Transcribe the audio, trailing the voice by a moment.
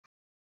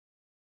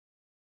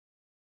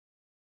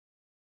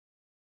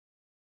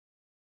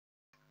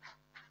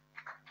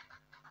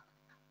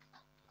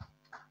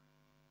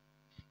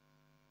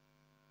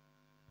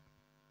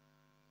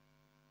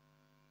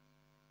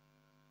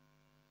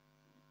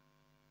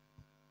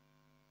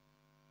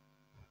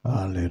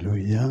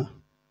Haleluya.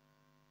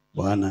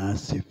 Bwana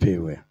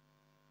asifiwe.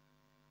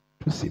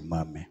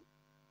 Tusimame.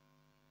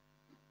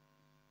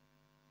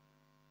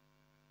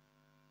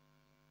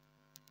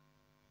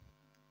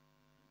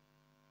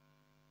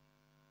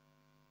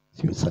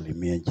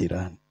 Usalimie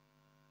jirani.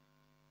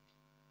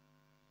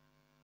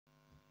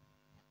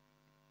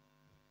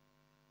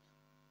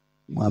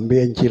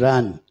 Mwambie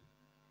jirani,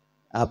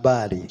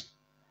 habari.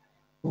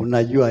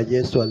 Unajua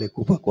Yesu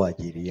alikufa kwa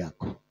ajili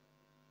yako,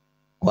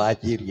 kwa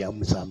ajili ya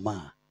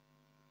msamaha,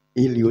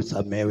 ili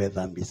usamewe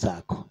dhambi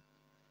zako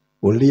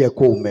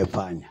uliyekuwa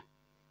umefanya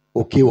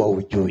ukiwa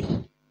ujui,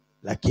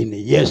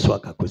 lakini Yesu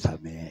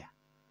akakusamehea.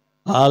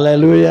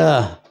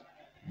 Haleluya.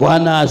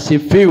 Bwana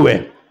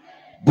asifiwe.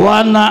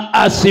 Bwana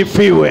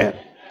asifiwe.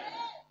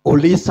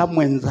 Uliza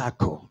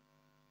mwenzako,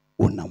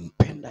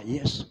 unampenda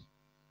Yesu?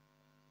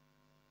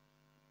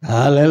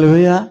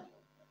 Haleluya.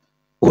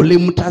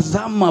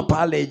 Ulimtazama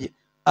pale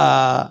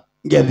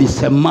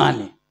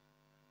Gethsemane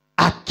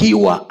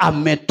akiwa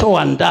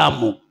ametoa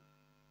damu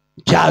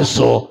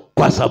jazo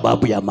kwa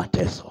sababu ya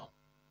mateso.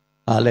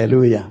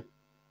 Haleluya.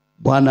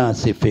 Bwana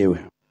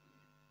asifiwe.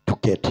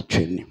 Tuketi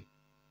chini.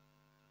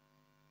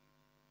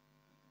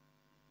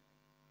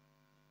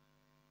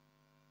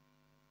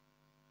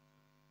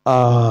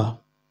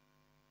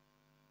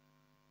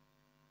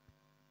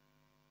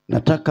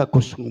 Nataka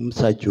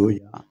kuzungumza juu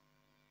ya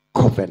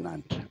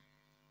covenant.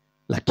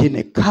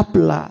 Lakini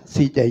kabla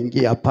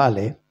sijaingia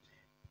pale,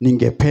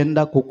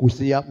 ningependa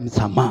kukusia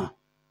msamaha,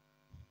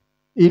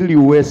 ili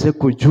uweze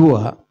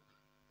kujua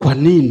kwa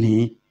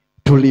nini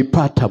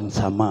tulipata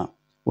msamaha.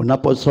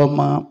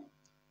 Unaposoma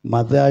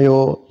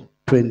Mathayo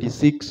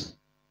 26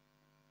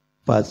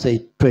 verse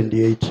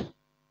 28,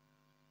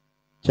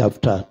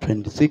 chapter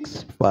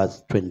 26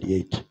 verse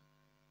 28.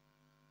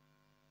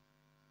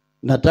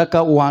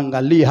 Nataka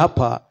uangalie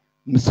hapa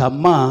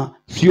msamaha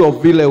sio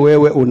vile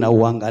wewe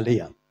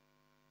unauangalia.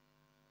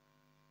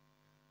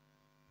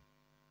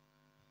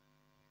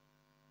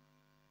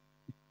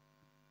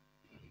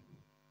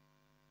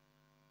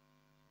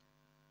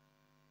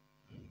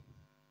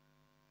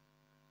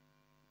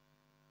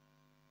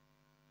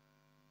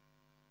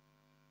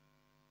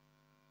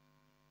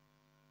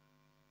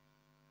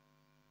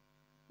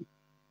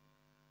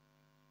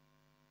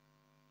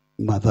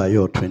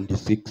 Mathayo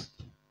 26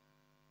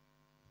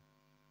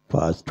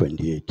 verse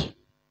 28.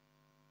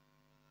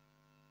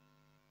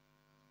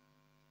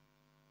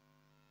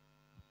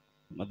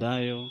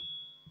 Mathayo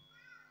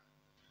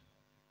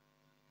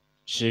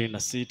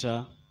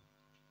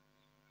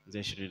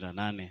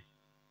 26:28.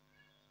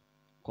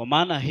 Kwa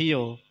maana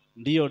hiyo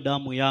ndiyo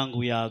damu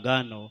yangu ya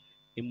agano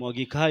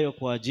imwagikayo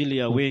kwa ajili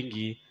ya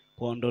wengi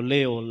kwa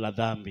ondoleo la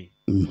dhambi.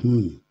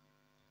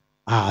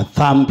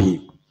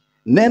 Dhambi.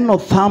 Neno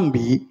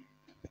dhambi,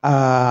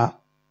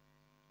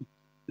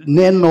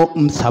 neno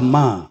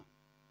msamaha.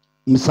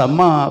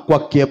 Msamaha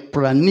kwa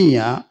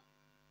Kiebrania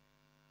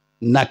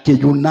na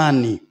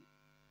Kiyunani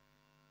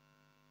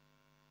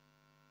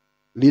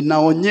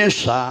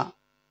linaonyesha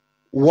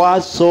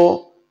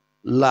wazo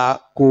la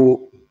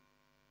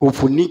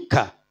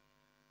kufunika.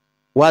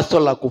 Wazo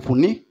la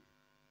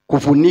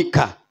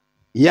kufunika.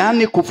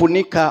 Yaani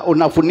kufunika,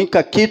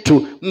 unafunika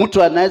kitu.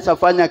 Mtu anaweza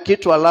fanya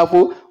kitu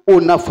alafu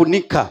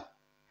unafunika.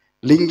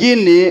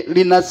 Lingine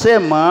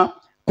linasema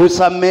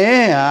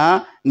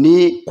kusamehea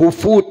ni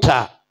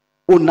kufuta.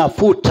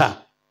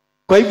 Unafuta.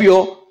 Kwa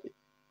hivyo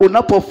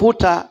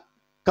unapofuta,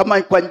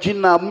 kama kwa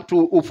jina mtu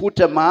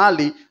ufute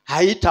mahali,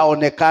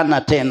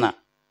 haitaonekana tena,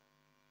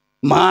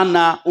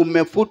 maana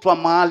umefutwa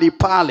mahali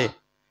pale.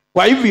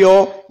 Kwa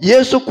hivyo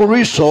Yesu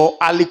Kristo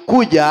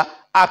alikuja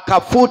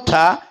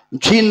akafuta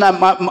jina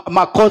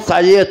makosa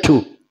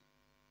yetu,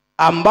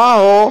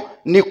 ambao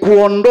ni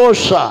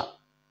kuondosha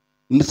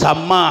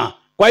msamaha.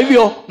 Kwa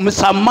hivyo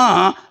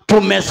msamaha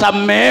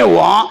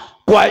tumesamehewa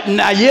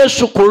na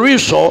Yesu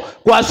Kristo,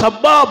 kwa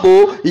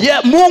sababu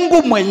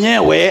Mungu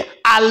mwenyewe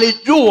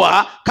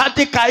alijua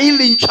katika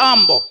hili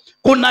jambo.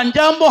 Kuna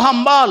jambo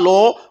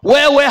ambalo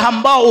wewe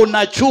ambao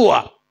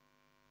unajua.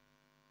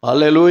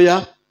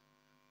 Haleluya.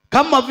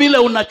 Kama vile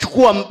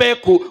unachukua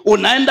mbegu,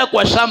 unaenda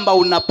kwa shamba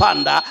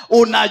unapanda,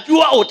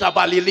 unajua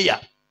utapalilia,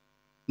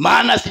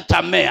 maana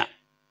sitamea,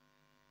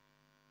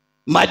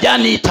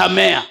 majani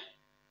itamea,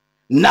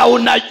 na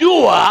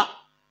unajua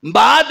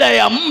baada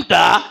ya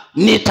muda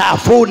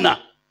nitafuna.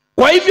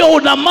 Kwa hivyo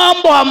una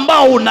mambo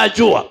ambao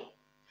unajua.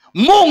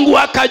 Mungu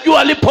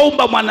akajua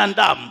alipoumba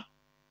mwanadamu,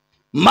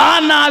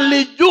 maana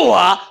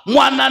alijua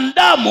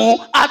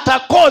mwanadamu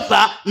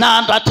atakosa na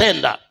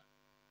atatenda.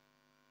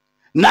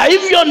 Na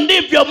hivyo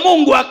ndivyo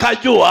Mungu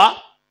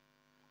akajua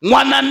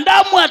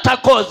mwanadamu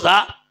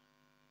atakosa,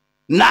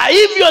 na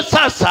hivyo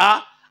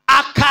sasa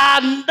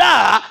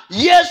akaandaa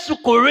Yesu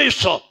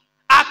Kristo,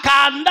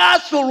 akaandaa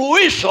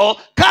suluhisho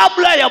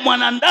kabla ya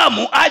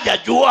mwanadamu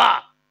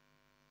hajajua.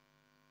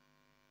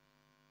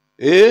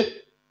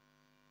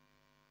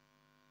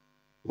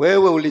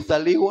 Wewe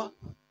ulizaliwa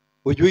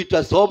hujui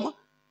utasoma,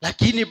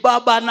 lakini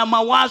baba ana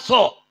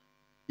mawazo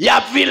ya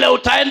vile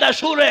utaenda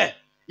shule,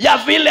 ya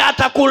vile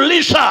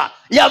atakulisha,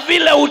 ya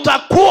vile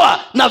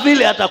utakuwa na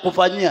vile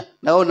atakufanyia.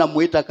 Na wewe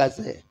unamuita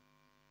kazee.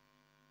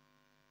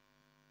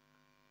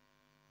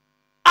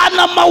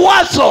 Ana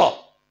mawazo,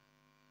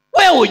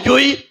 wewe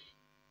hujui,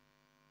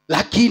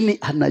 lakini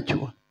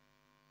anajua.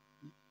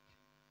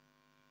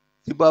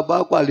 Si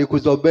babako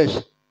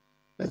alikusomesha,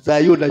 sasa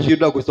hiyo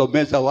unashindwa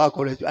kusomesha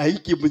wako.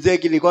 Hiki mzee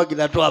kilikuwa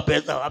kinatoa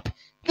pesa wapi?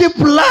 Ni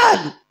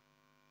plan.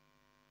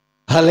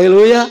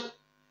 Haleluya.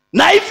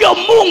 Na hivyo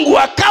Mungu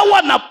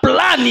akawa na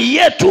plani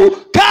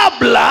yetu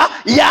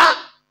kabla ya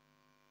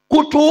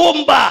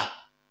kutuumba,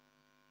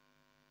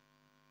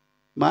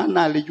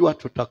 maana alijua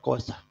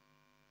tutakosa.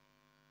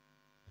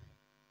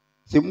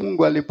 Si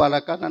Mungu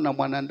aliparakana na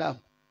mwanadamu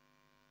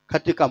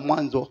katika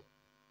Mwanzo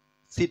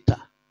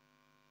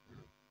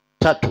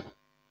 6:3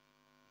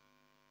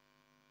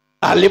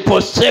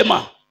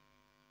 aliposema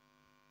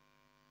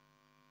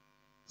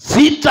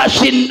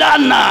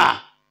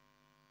sitashindana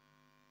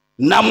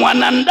na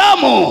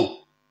mwanadamu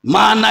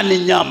maana ni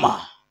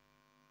nyama.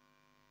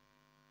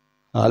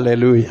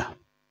 Haleluya.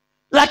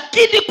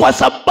 Lakini kwa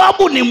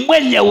sababu ni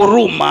mwenye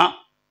huruma,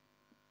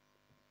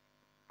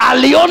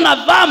 aliona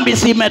dhambi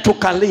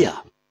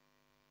zimetukalia.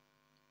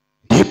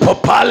 Ndipo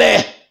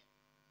pale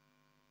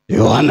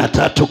Yohana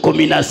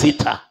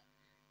 3:16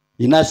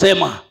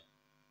 inasema,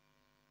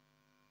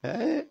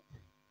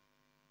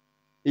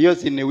 hiyo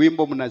si ni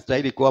wimbo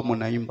mnastahili kuwa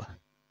mnaimba.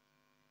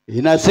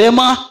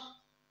 Inasema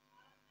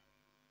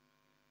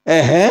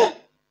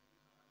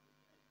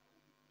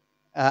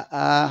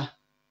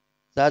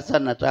sasa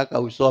nataka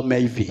usome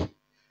hivi.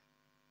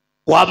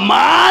 Kwa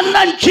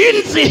maana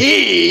jinsi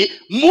hii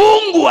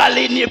Mungu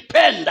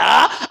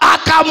alinipenda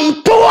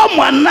akamtoa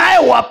mwanae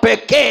wa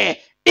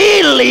pekee,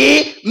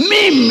 ili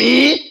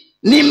mimi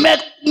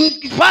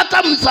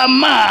nimepata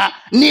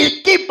msamaha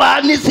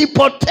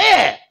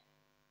nisipotee.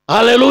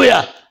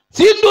 Haleluya.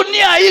 Si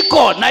dunia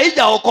iko na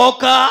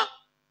haijaokoka,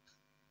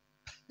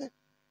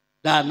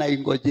 na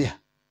anaingojea,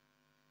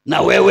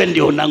 na wewe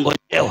ndio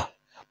unangojewa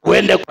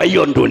uende kwa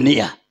hiyo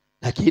dunia.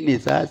 Lakini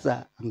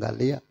sasa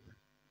angalia,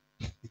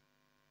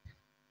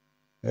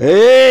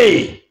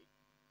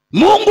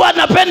 Mungu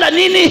anapenda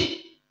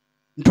nini?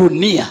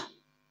 Dunia.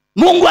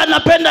 Mungu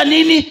anapenda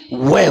nini?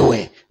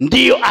 Wewe.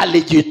 Ndio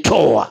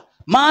alijitoa.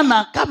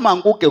 Maana kama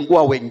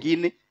angekuwa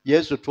wengine,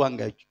 Yesu tu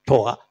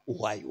angetoa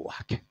uhai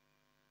wake.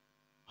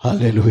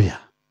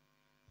 Haleluya.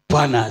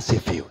 Bwana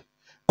asifiwe.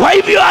 Kwa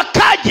hivyo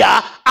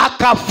akaja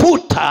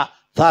akafuta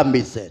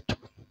dhambi zetu.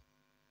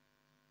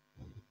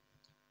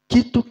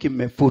 Kitu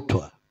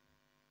kimefutwa,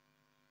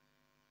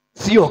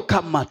 sio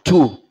kama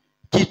tu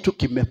kitu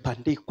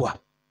kimepandikwa.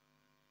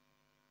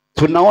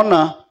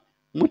 Tunaona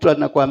mtu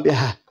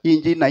anakuambia hii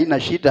njina haina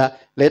shida,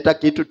 leta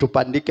kitu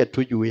tupandike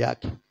tu juu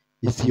yake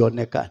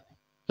isionekane.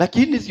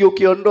 Lakini sio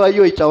ukiondoa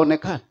hiyo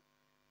itaonekana.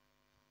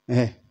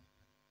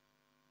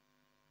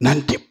 Na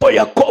ndipo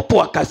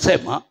Yakobo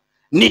akasema,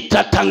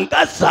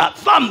 nitatangaza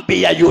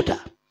dhambi ya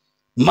Yuda,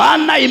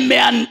 maana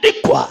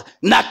imeandikwa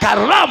na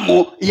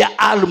karamu ya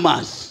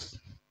almas.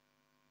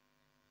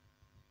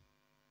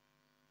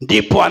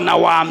 Ndipo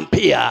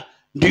anawaambia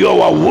ndio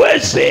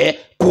waweze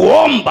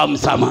kuomba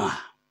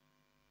msamaha.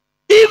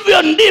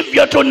 Hivyo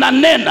ndivyo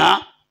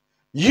tunanena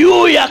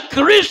juu ya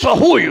Kristo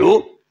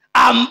huyu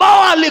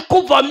ambao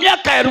alikufa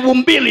miaka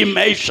 2000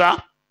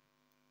 imeisha,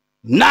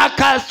 na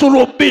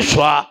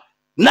akasulubishwa,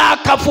 na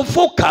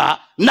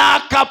akafufuka, na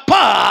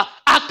akapaa,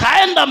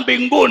 akaenda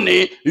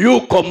mbinguni,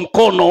 yuko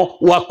mkono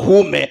wa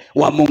kuume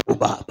wa Mungu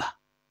Baba.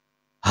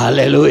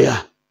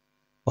 Haleluya.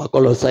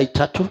 Wakolosai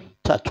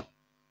 3:3.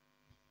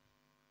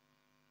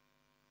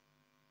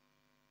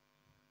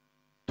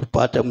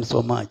 Tupate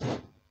msomaji.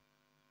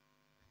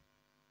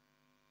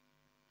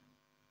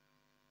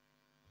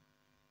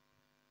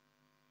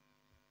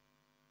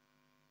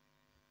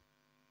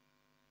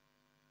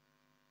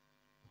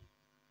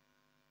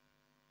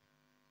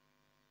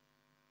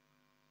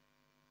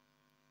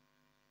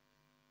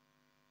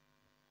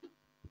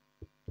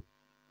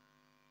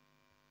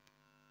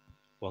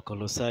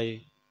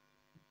 Wakolosai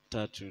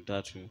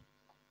 3:3.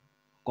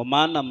 Kwa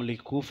maana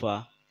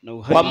mlikufa na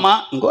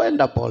uhai.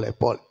 Ngoenda pole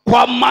pole.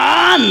 Kwa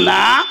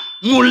maana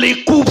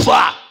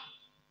mlikufa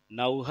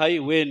na uhai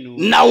wenu,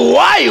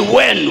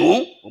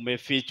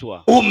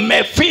 umefichwa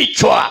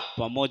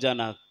pamoja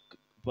na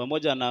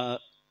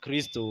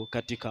Kristo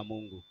katika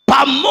Mungu.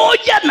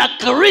 Pamoja na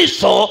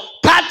Kristo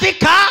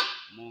katika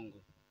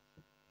Mungu.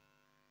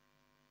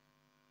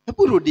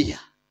 Hebu rudia.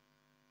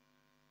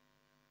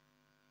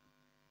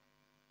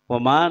 Kwa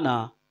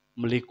maana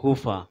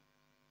mlikufa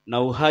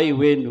na uhai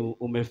wenu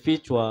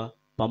umefichwa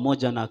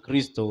pamoja na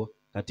Kristo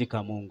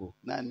katika Mungu.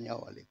 Nani hao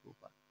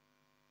walikufa?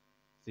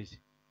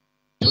 Sisi.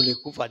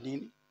 Tulikufa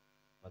nini?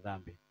 Kwa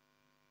dhambi.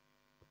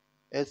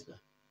 Esther,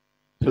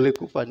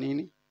 tulikufa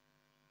nini?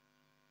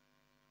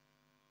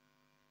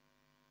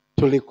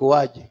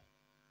 Tulikuwaje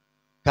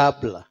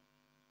kabla?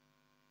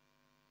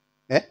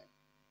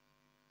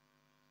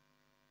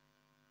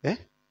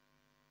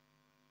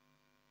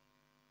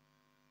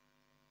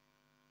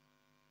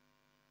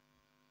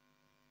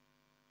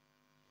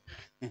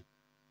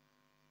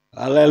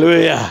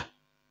 Haleluya.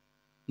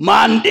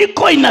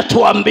 maandiko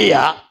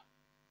inatuambia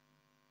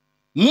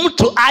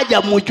mtu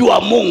aja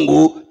mjua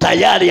Mungu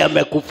tayari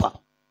amekufa.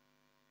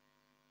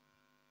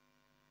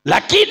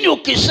 Lakini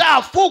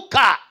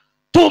ukishafuka,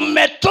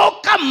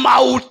 tumetoka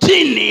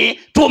mautini,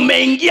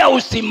 tumeingia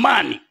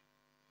usimani.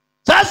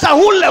 Sasa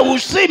ule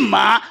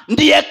uzima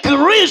ndiye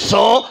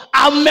Kristo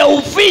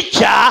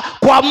ameuficha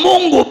kwa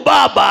Mungu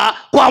Baba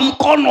kwa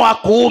mkono wa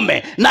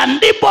kuume. Na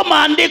ndipo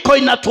maandiko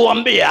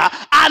inatuambia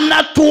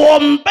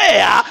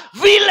anatuombea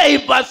vile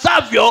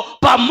ipasavyo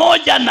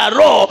pamoja na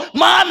Roho,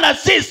 maana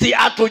sisi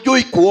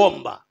hatujui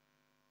kuomba.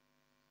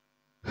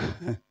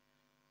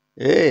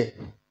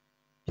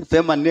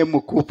 Kisema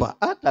nemu kufa,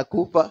 hata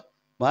kufa,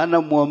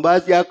 maana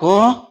muombaji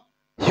yako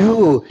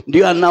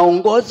ndio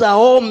anaongoza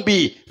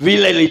ombi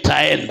vile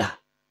litaenda.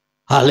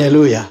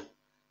 Haleluya,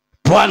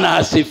 Bwana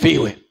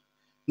asifiwe.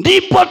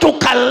 Ndipo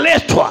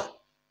tukaletwa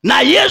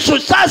na Yesu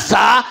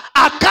sasa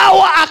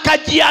akawa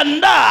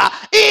akajiandaa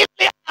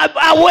ili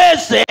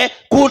aweze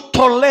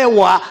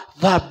kutolewa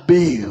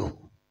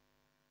dhabihu.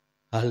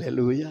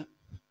 Haleluya.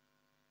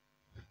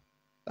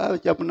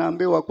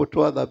 Mnaambiwa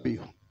kutoa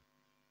dhabihu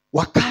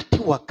wakati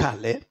wa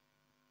kale,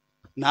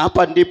 na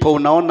hapa ndipo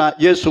unaona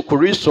Yesu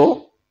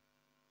Kristo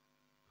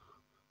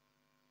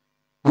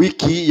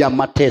wiki ya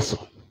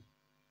mateso.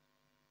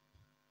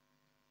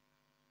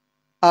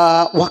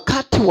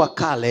 Wakati wa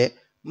kale,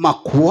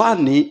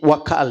 makuhani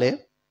wa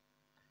kale,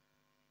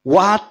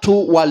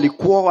 watu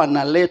walikuwa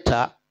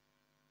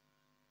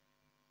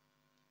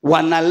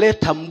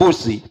wanaleta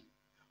mbuzi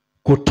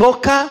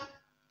kutoka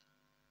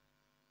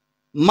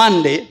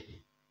Monday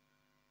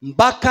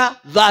mpaka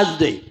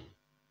Thursday.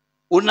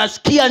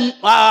 Unasikia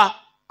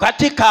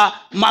katika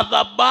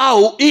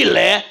madhabahu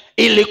ile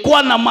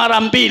ilikuwa na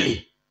mara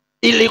mbili.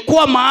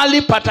 Ilikuwa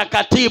mahali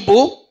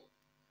patakatifu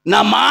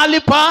na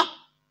mahali pa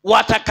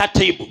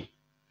watakatifu.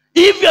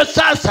 Hivyo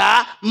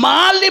sasa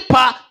mahali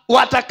pa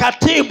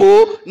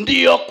watakatifu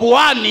ndiyo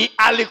kuhani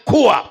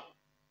alikuwa.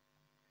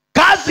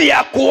 Kazi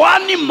ya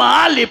kuhani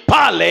mahali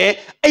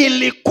pale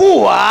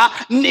ilikuwa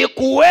ni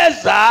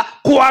kuweza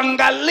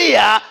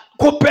kuangalia,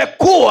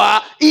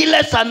 kupekua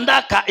ile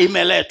sadaka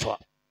imeletwa.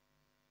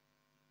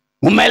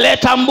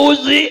 Umeleta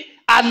mbuzi,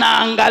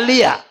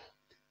 anaangalia,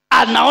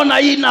 anaona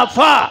hii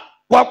inafaa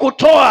kwa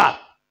kutoa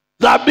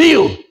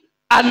dhabihu,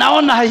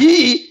 anaona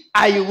hii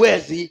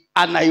haiwezi,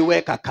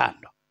 anaiweka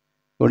kando.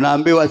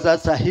 Unaambiwa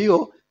sasa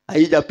hiyo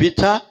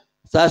haijapita,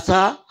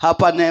 sasa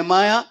hapa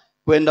Nehemia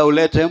kwenda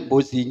ulete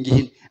mbuzi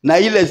nyingine, na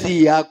ile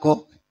si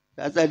yako,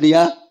 sasa ni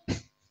ya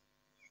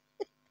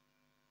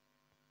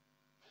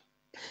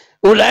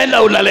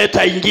unaenda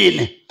unaleta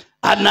nyingine.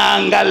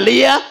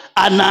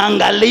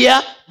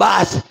 Anaangalia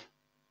basi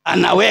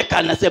anaweka,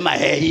 anasema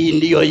hii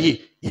ndiyo,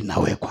 hii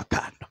inawekwa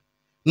kando.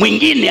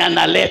 Mwingine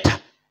analeta.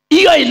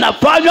 Hiyo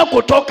inafanywa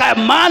kutoka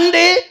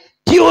Monday,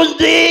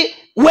 Tuesday,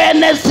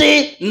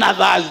 Wednesday na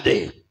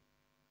Thursday.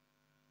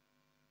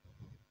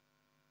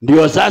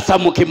 Ndio sasa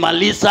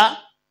mkimaliza,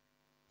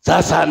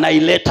 sasa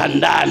anaileta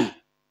ndani,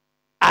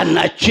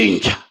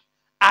 anachinja,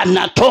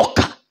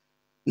 anatoka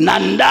na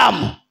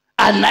damu,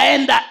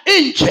 anaenda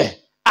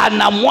nje,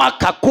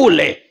 anamwaka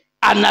kule,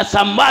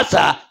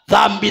 anasambaza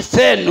dhambi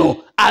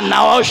zenu,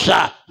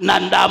 anaosha na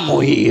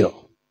damu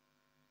hiyo.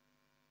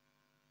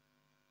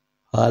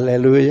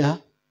 Haleluya.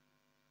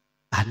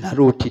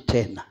 Anarudi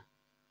tena.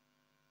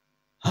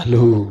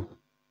 Halo,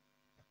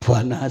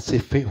 Bwana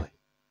asifiwe.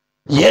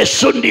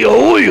 Yesu ndio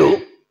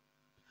huyu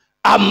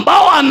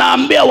ambao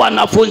anaambia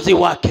wanafunzi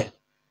wake,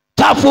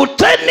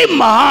 tafuteni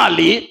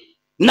mahali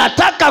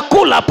nataka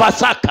kula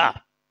Pasaka.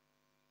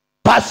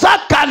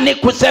 Pasaka ni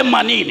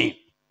kusema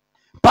nini?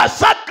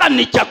 Pasaka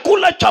ni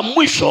chakula cha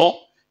mwisho.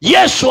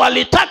 Yesu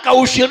alitaka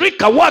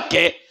ushirika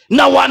wake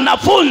na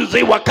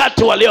wanafunzi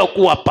wakati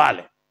waliokuwa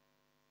pale.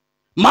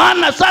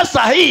 Maana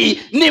sasa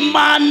hii ni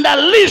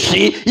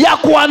maandalizi ya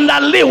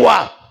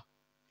kuandaliwa.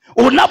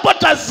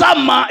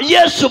 Unapotazama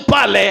Yesu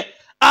pale,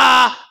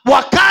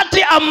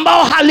 wakati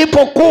ambao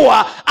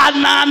alipokuwa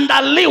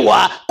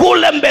anaandaliwa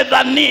kule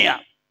Bethania,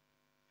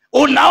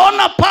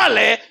 unaona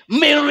pale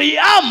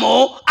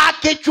Miriamu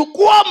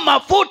akichukua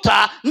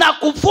mafuta na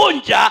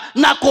kufunja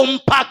na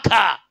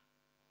kumpaka.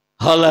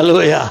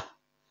 Haleluya.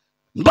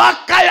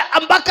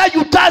 Mpaka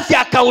Yudasi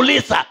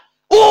akauliza,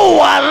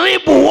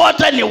 uharibu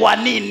wote ni wa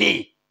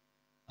nini?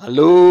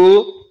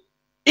 Halo,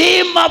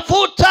 hii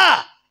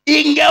mafuta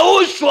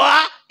ingeuzwa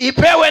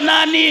ipewe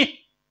nani?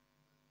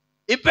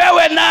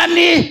 Ipewe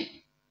nani?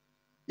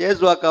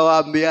 Yesu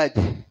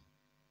akawaambiaje?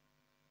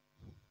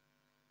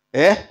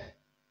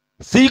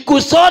 Siku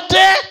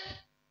zote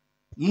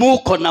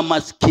muko na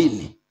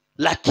maskini,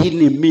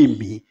 lakini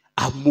mimi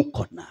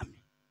amuko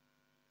nami.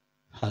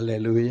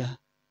 Haleluya,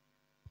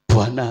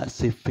 Bwana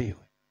asifiwe.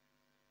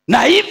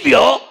 Na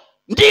hivyo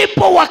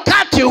ndipo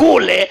wakati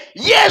ule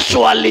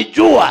Yesu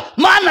alijua,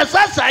 maana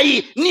sasa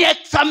hii ni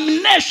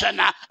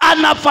examination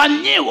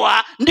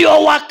anafanyiwa,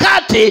 ndio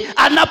wakati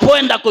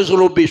anapoenda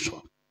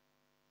kusulubishwa.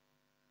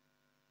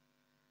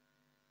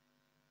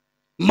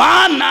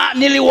 Maana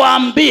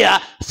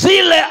niliwaambia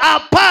zile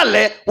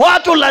pale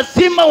watu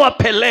lazima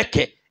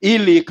wapeleke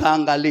ili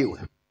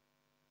ikaangaliwe.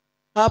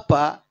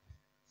 Hapa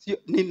sio,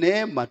 ni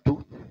neema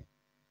tu.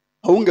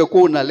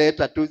 Haungekuwa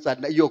unaleta tu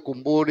sana hiyo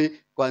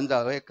kumburi kwanza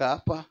weka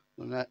hapa,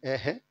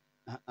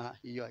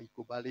 hiyo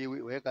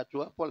haikubaliwi, weka tu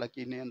hapo,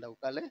 lakini enda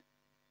ukale.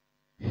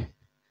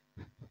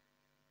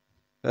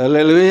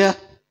 Haleluya.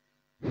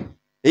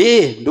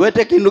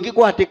 Ndwete kindu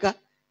kikwatika.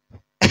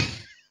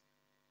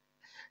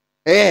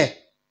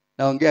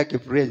 Naongea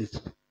Kifrench.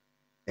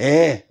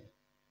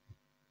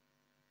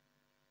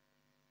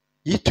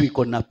 Kitu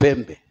iko na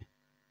pembe.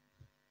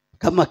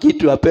 Kama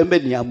kitu ya pembe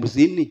ni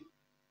 50,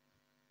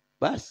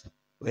 basi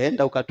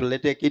weenda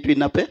ukatuletee kitu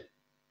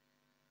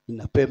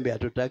ina pembe,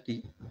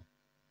 hatutaki.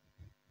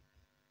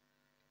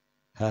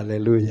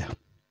 Haleluya.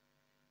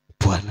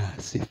 Bwana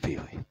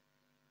asifiwe.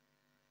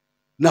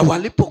 Na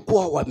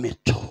walipokuwa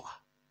wametoa,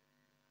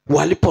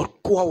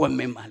 walipokuwa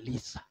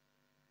wamemaliza,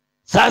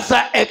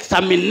 sasa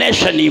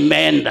examination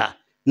imeenda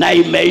na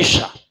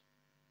imeisha.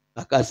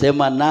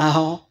 Akasema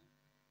nao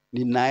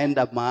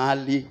ninaenda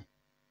mahali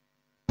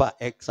pa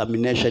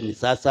examination,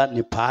 sasa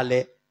ni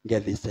pale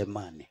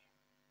Gethsemane.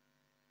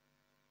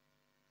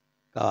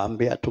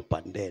 Kawaambia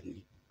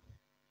tupandeni.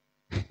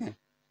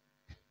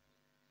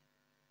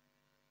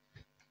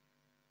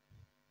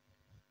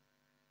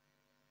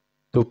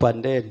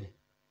 Tupandeni.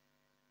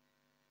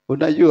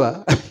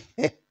 Unajua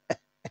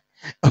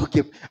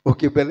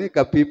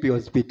ukipeleka pipi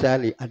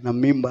hospitali ana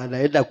mimba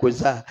anaenda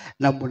kuzaa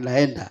na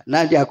mnaenda,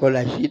 nani ako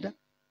na shida?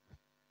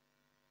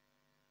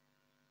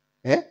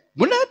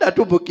 Mnaenda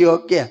tu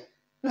mkiongea,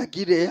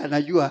 lakini yeye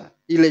anajua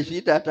ile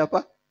shida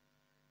atapa.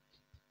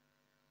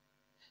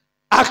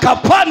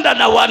 Akapanda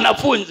na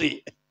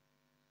wanafunzi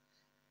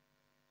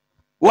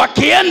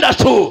wakienda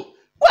tu,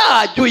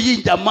 wajui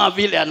jamaa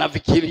vile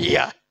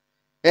anafikiria.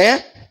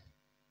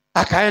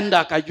 Akaenda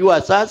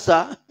akajua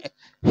sasa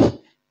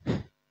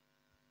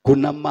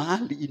kuna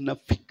mahali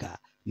inafika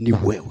ni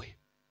wewe.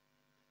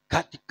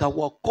 Katika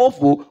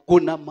wokovu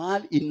kuna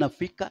mahali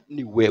inafika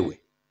ni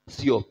wewe.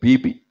 Sio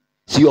bibi,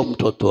 sio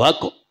mtoto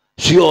wako,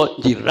 sio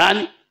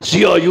jirani,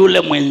 sio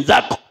yule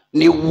mwenzako,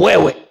 ni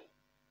wewe.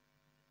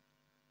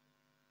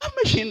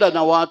 Ameshinda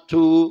na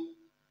watu,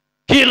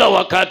 kila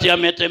wakati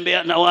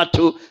ametembea na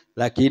watu,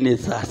 lakini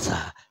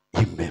sasa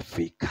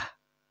imefika.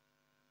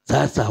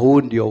 Sasa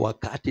huu ndio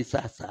wakati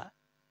sasa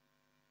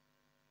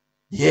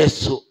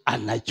Yesu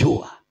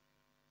anajua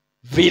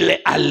vile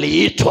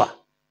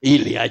aliitwa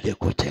ili aje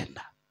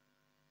kutenda.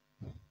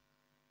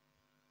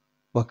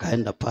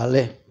 Wakaenda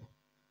pale,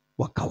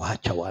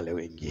 wakawacha wale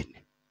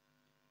wengine.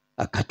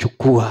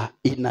 Akachukua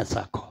ina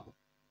zako.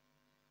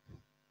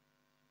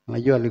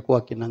 Unajua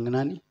alikuwa kina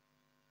nani?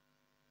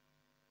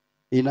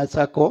 Ina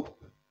zako,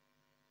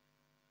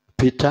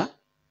 Peter,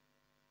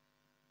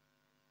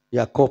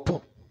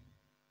 Yakobo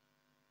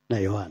na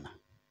Yohana.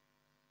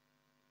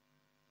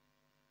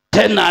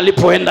 Tena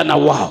alipoenda na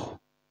wao,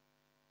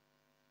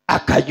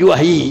 akajua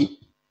hii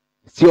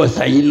sio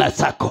saina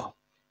zako.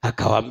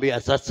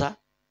 Akawaambia sasa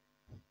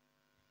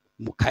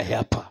mkae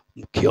hapa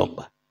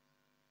mkiomba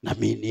na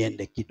mimi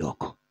niende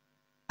kidogo.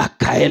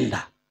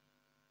 Akaenda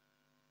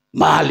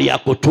mahali ya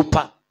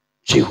kutupa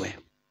jiwe.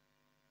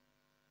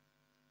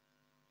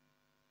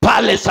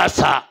 Pale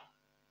sasa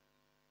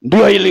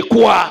ndio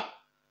ilikuwa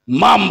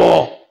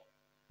mambo,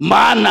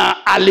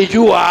 maana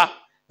alijua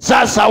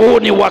sasa huu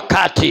ni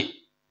wakati.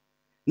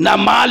 Na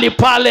mahali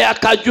pale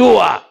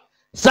akajua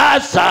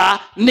sasa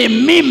ni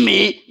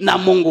mimi na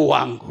Mungu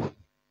wangu.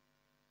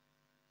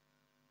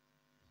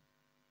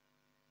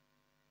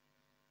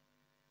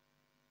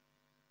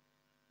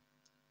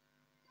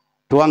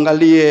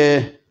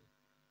 Tuangalie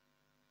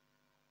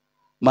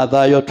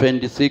Mathayo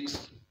 26.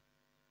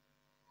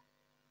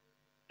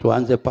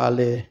 Tuanze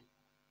pale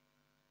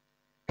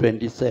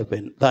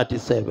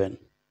 37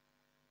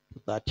 to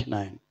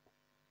 39.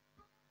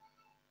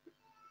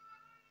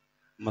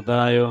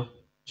 Mathayo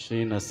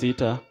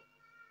 26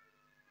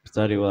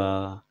 mstari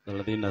wa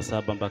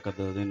 37 mpaka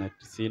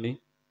 39.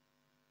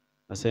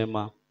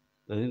 Nasema,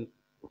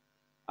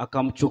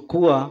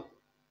 akamchukua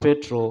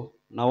Petro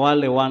na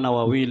wale wana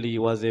wawili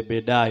wa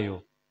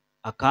Zebedayo,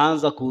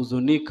 akaanza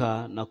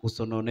kuhuzunika na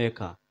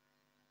kusononeka.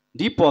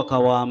 Ndipo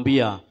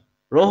akawaambia,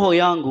 roho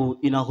yangu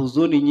ina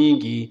huzuni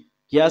nyingi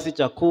kiasi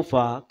cha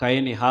kufa,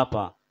 kaeni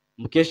hapa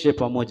mkeshe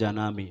pamoja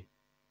nami.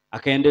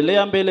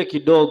 Akaendelea mbele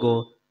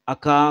kidogo,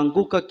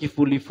 akaanguka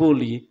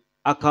kifulifuli,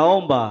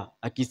 akaomba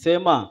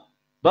akisema,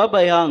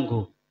 Baba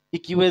yangu,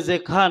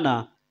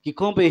 ikiwezekana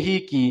kikombe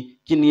hiki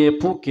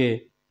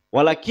kiniepuke,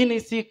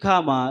 walakini si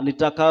kama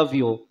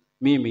nitakavyo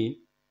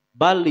mimi,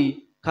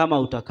 bali kama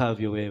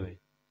utakavyo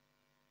wewe.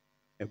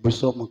 Hebu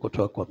soma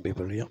kutoka kwa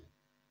Biblia.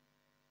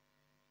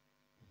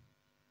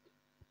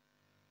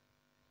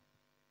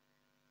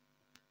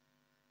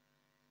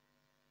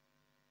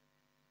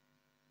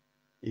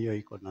 Hiyo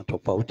iko na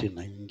tofauti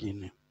na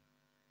nyingine.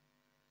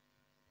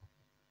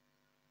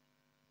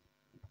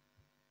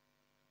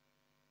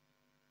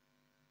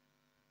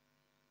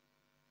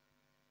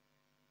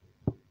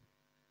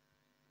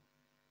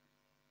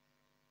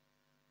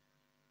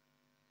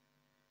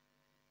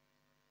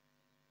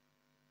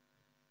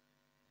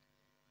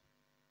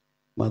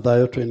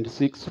 Mathayo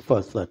 26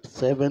 verse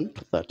 37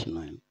 to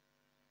 39.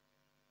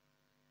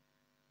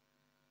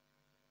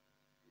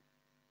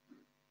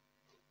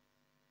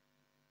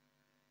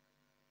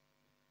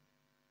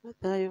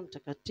 Mathayo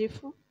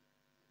mtakatifu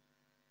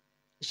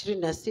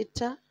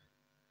 26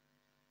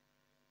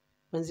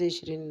 kuanzia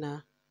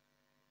 27.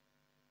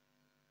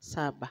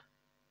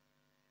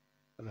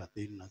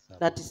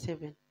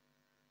 37.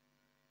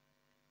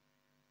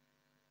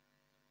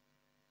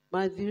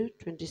 Matthew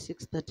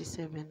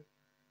 26:37.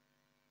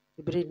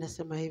 Biblia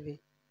inasema hivi: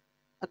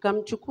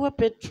 akamchukua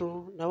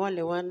Petro na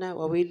wale wana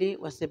wawili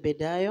wa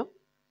Zebedayo,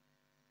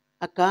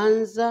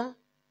 akaanza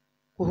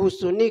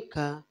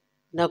kuhuzunika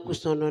na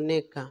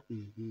kusononeka.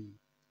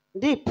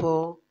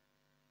 Ndipo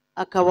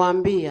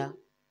akawaambia,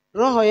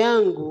 roho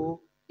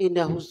yangu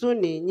ina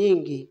huzuni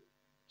nyingi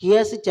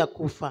kiasi cha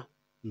kufa.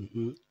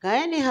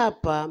 Kaeni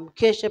hapa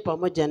mkeshe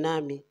pamoja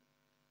nami.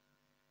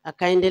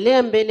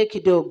 Akaendelea mbele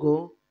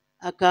kidogo,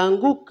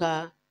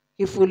 akaanguka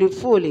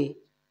kifulifuli,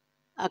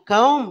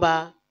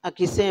 akaomba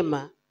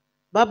akisema,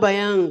 Baba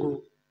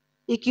yangu,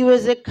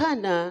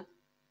 ikiwezekana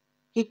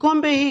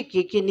kikombe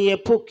hiki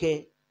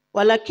kiniepuke,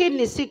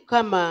 walakini si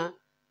kama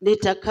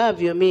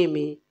nitakavyo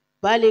mimi,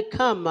 bali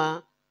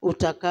kama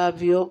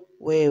utakavyo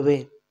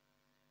wewe.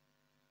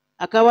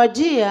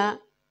 Akawajia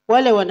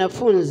wale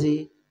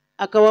wanafunzi,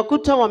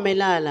 akawakuta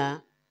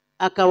wamelala,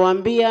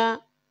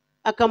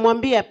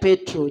 akamwambia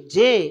Petro,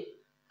 je,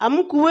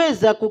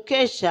 hamkuweza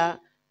kukesha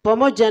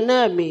pamoja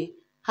nami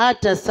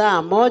hata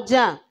saa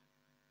moja?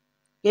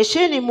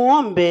 Kesheni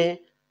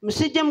muombe,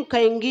 msije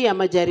mkaingia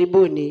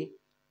majaribuni.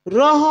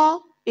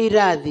 Roho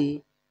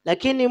iradhi,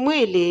 lakini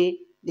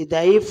mwili ni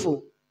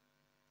dhaifu.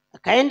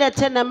 Akaenda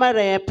tena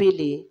mara ya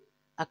pili,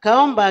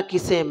 akaomba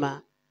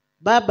akisema,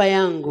 Baba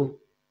yangu,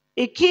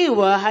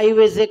 ikiwa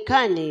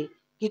haiwezekani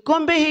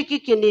kikombe hiki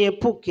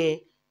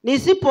kiniepuke,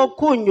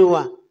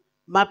 nisipokunywa,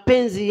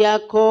 mapenzi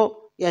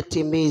yako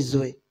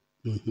yatimizwe.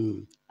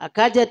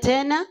 Akaja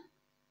tena,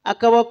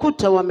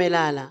 akawakuta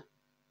wamelala,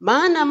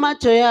 maana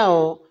macho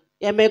yao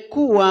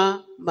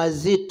yamekuwa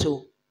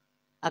mazito.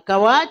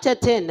 Akawaacha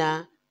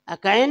tena,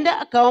 akaenda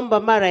akaomba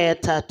mara ya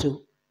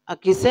tatu,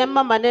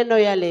 akisema maneno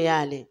yale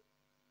yale.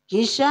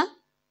 Kisha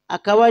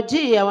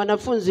akawajia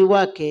wanafunzi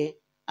wake,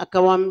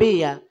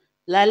 akawaambia,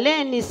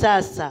 laleni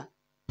sasa,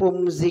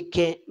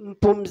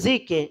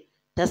 mpumzike.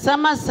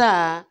 Tazama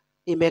saa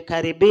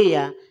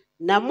imekaribia,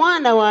 na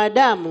Mwana wa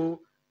Adamu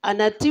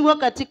anatiwa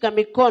katika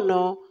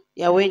mikono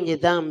ya wenye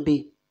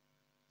dhambi.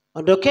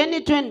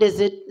 Ondokeni twende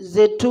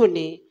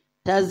zetuni,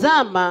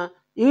 tazama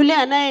yule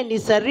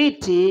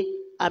anayenisaliti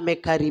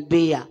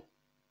amekaribia.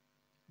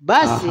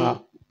 Basi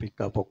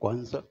pika hapo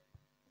kwanza.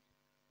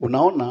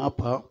 Unaona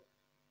hapa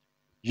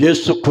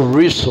Yesu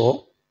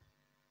Kristo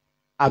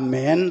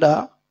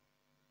ameenda,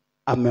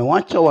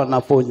 amewacha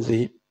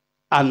wanafunzi,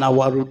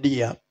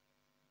 anawarudia,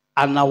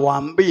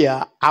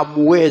 anawaambia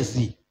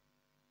hamwezi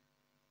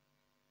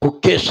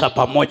kukesha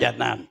pamoja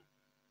nami.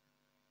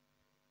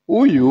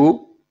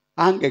 Huyu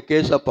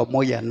angekesha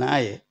pamoja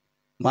naye,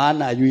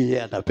 maana ajui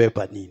yeye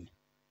anapepa nini.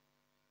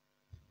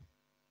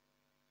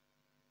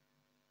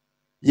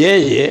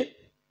 Yeye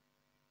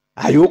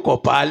hayuko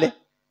pale.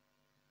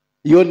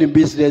 Hiyo ni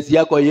business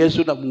yako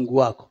Yesu na Mungu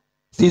wako.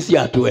 Sisi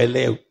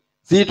hatuelewi.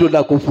 Sisi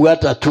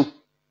tunakufuata tu.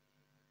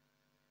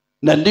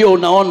 Na ndio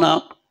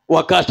unaona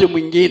wakati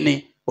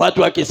mwingine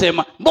watu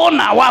wakisema,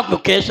 mbona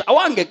hawakukesha?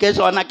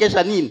 Hawangekesha,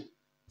 wanakesha nini?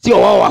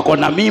 Sio wao wako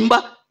na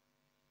mimba?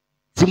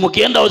 Si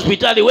mkienda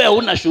hospitali wewe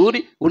una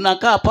shughuli,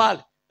 unakaa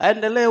pale.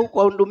 Aendelee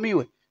huko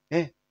ahudumiwe.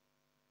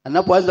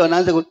 Anapoanza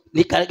wanaanza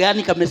ni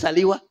gani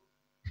kamesaliwa?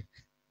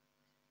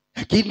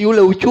 Lakini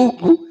ule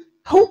uchungu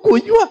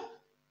haukujua.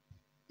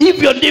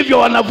 Hivyo ndivyo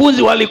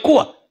wanafunzi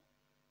walikuwa.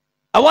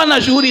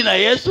 Hawana shughuli na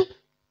Yesu.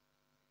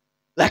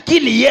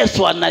 Lakini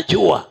Yesu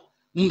anajua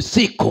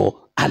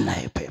msiko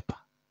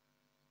anayepepa.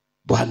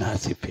 Bwana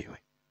asifiwe.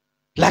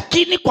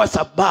 Lakini kwa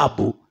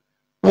sababu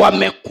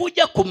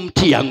wamekuja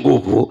kumtia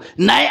nguvu,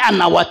 naye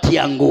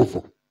anawatia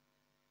nguvu.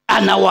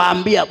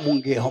 Anawaambia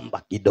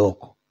mungeomba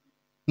kidogo,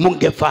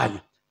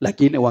 mungefanya.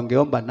 Lakini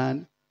wangeomba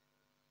nani?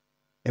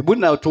 Hebu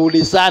na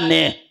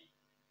tuulizane,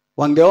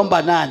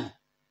 wangeomba nani?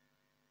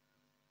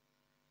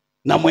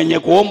 Na mwenye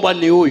kuomba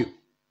ni huyu.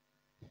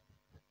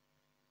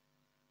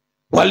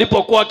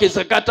 Walipokuwa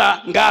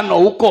wakisakata ngano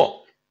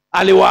huko,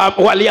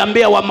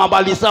 waliambia wa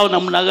mabali sao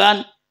namna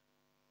gani?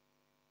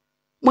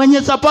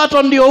 Mwenye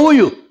sapato ndio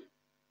huyu.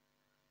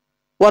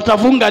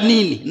 Watafunga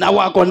nini na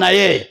wako na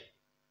yeye?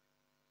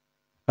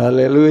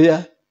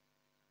 Haleluya.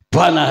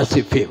 Bwana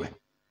asifiwe.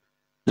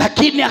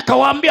 Lakini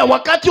akawaambia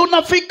wakati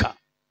unafika.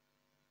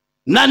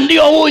 Na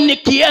ndio huyu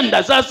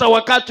nikienda sasa,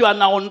 wakati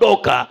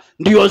anaondoka,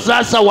 ndio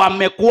sasa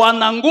wamekuwa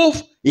na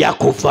nguvu ya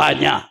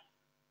kufanya.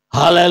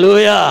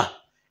 Haleluya.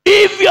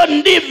 Hivyo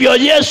ndivyo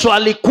Yesu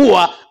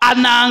alikuwa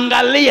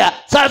anaangalia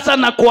sasa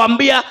na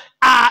kuambia,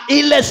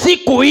 ile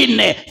siku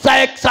 4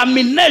 za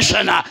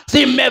examination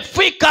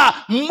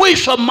zimefika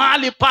mwisho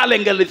mahali pale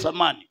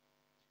Getsemani.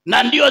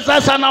 Na ndio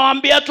sasa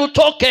anawaambia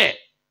tutoke,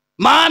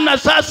 maana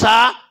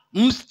sasa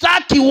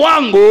mstaki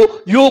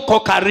wangu yuko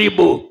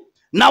karibu.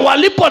 Na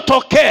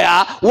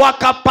walipotokea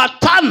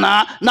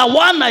wakapatana na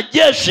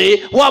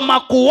wanajeshi wa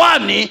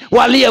makuhani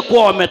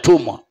waliyekuwa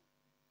wametumwa.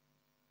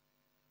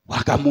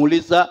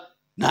 Wakamuuliza,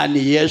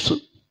 nani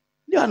Yesu?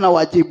 Ndio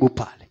anawajibu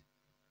pale.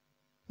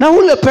 Na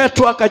ule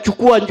Petro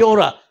akachukua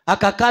njora,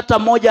 akakata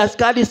moja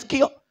askari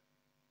sikio.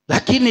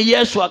 Lakini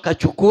Yesu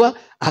akachukua,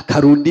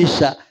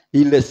 akarudisha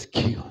ile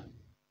sikio.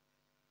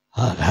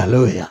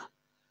 Haleluya.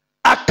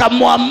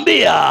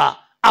 Akamwambia,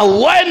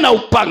 auaye na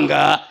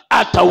upanga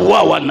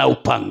atauawa na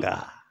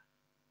upanga.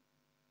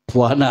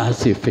 Bwana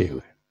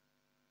asifiwe.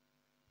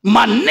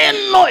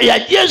 Maneno ya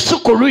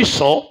Yesu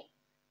Kristo,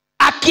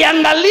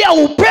 akiangalia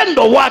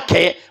upendo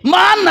wake,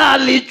 maana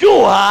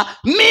alijua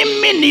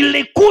mimi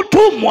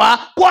nilikutumwa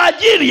kwa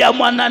ajili ya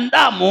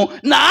mwanadamu,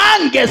 na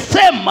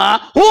angesema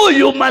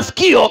huyu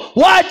masikio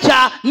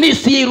wacha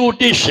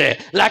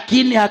nisirudishe,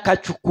 lakini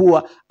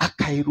akachukua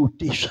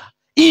akairudisha.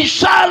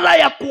 Ishara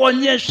ya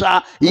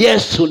kuonyesha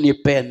Yesu ni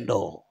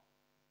pendo.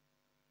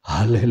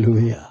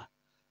 Haleluya.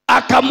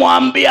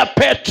 Akamwambia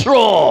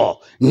Petro,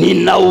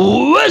 nina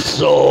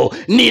uwezo,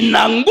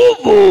 nina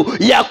nguvu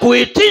ya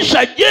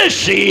kuitisha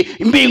jeshi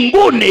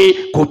mbinguni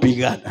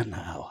kupigana na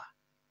hawa.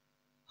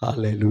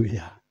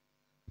 Haleluya.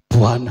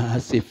 Bwana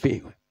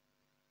asifiwe.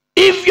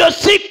 Hivyo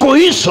siku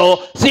hizo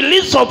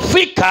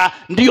zilizofika,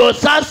 ndio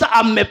sasa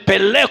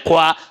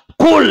amepelekwa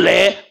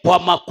kule kwa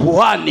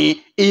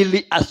makuhani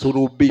ili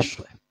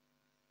asurubishwe.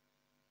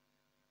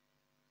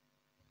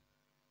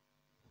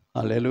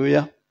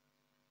 Haleluya.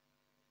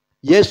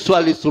 Yesu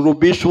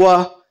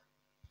alisurubishwa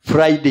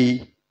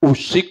Friday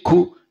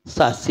usiku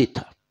saa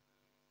 6.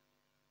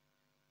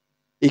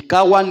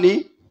 Ikawa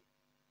ni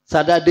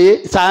Saturday,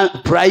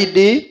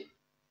 Friday,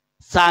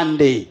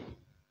 Sunday.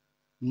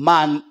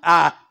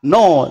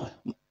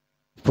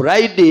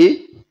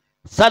 Friday,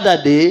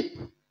 Saturday,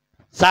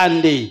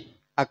 Sunday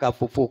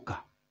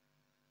akafufuka.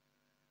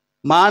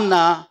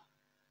 Maana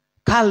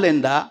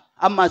kalenda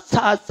ama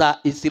sasa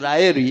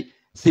Israeli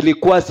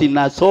zilikuwa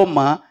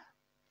zinasoma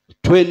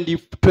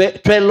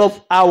 12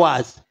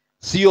 hours.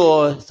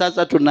 Sio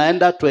sasa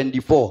tunaenda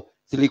 24.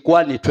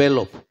 Zilikuwa ni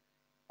 12.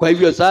 Kwa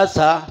hivyo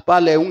sasa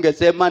pale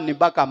ungesema ni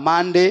mpaka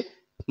Monday,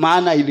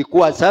 maana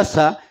ilikuwa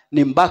sasa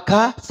ni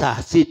mpaka saa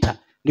 6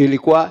 ndio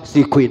ilikuwa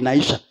siku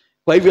inaisha.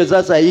 Kwa hivyo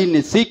sasa hii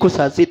ni siku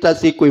saa 6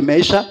 siku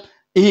imeisha,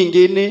 hii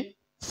nyingine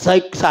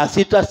saa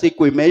 6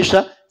 siku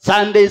imeisha,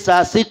 Sunday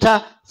saa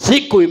 6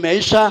 siku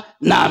imeisha,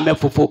 na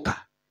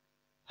amefufuka.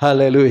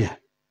 Haleluya.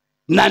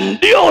 Na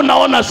ndio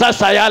unaona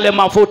sasa yale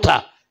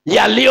mafuta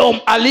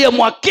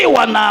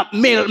aliyemwakiwa na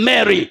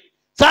Mary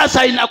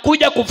sasa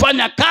inakuja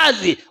kufanya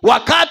kazi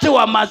wakati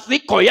wa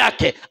maziko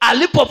yake.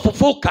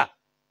 Alipofufuka,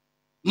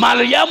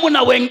 Mariamu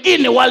na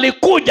wengine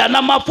walikuja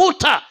na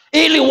mafuta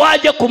ili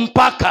waje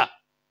kumpaka,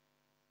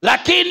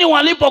 lakini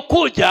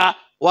walipokuja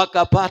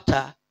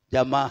wakapata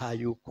jamaa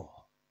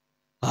hayuko.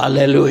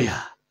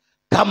 Haleluya.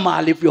 Kama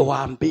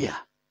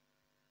alivyowaambia,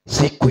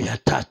 siku ya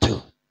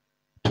 3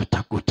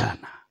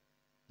 tutakutana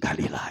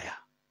Galilaya.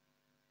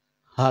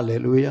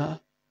 Haleluya.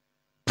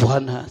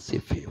 Bwana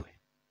asifiwe.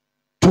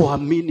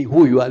 Tuamini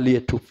huyu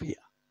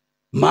aliyetufia,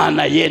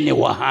 maana yeye ni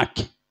wa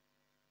haki.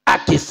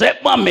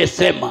 Akisema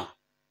amesema,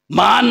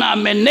 maana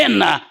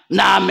amenena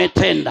na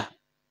ametenda.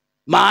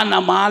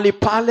 Maana mahali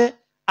pale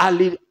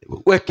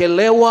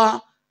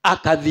aliwekelewa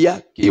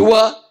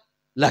akadhiakiwa,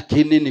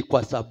 lakini ni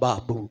kwa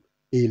sababu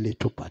ili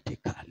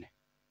tupatikane.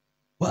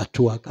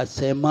 Watu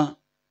wakasema,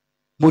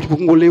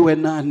 mfunguliwe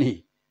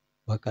nani?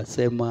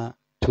 Wakasema,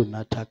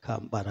 tunataka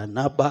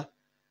Barnaba,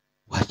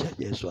 wacha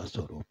Yesu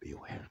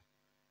asulubiwe.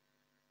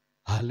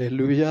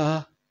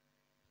 Haleluya.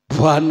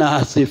 Bwana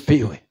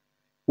asifiwe.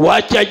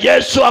 Wacha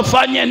Yesu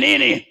afanye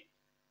nini?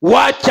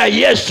 Wacha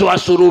Yesu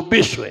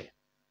asulubishwe.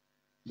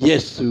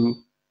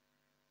 Yesu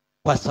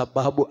kwa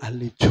sababu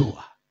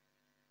alijua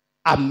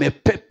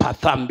amepepa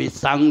dhambi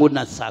zangu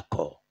na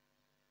zako,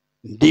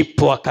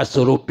 ndipo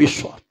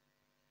akasulubishwa.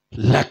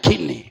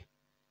 Lakini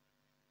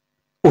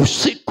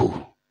usiku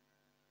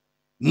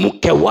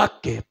mke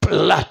wake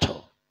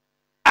Pilato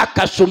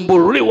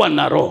akasumbuliwa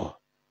na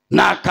roho,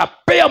 na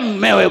akapea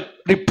mumewe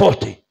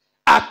ripoti,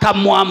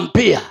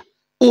 akamwambia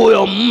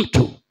huyo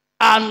mtu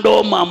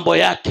ando mambo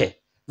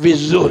yake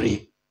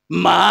vizuri,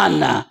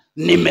 maana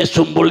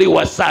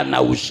nimesumbuliwa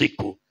sana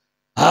usiku.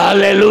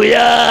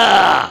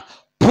 Haleluya.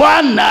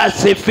 Bwana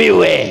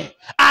asifiwe.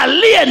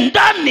 Aliye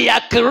ndani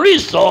ya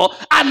Kristo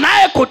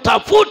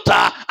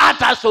anayekutafuta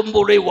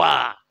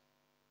atasumbuliwa.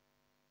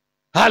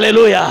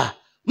 Haleluya.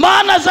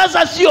 Maana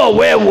sasa sio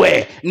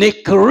wewe, ni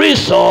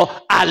Kristo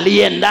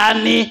aliye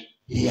ndani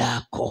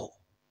yako.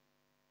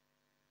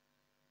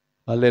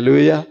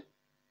 Haleluya.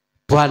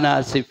 Bwana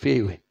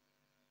asifiwe.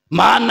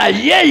 Maana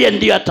yeye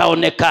ndiye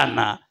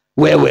ataonekana,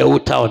 wewe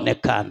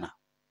utaonekana.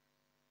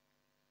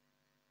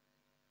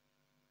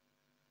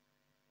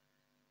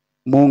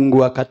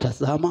 Mungu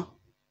akatazama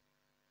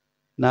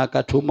na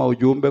akatuma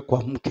ujumbe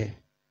kwa mke,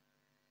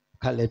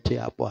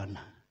 kaletea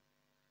Bwana.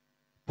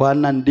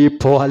 Bwana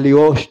ndipo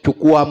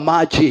aliochukua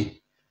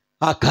maji,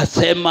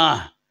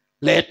 akasema,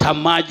 leta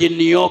maji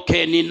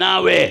nioke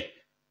ninawe.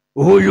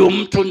 huyu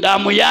mtu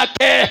damu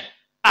yake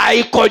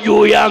haiko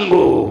juu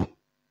yangu.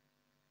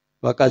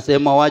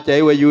 Wakasema wacha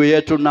iwe juu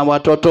yetu na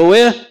watoto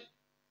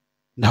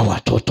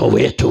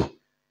wetu.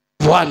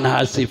 Bwana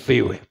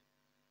asifiwe.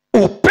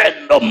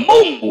 Upendo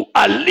Mungu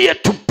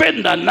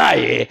aliyetupenda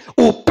naye,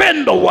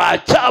 upendo wa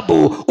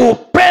ajabu,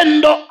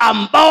 upendo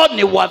ambao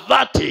ni wa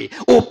dhati,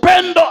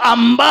 upendo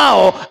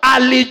ambao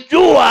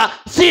alijua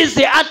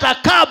sisi hata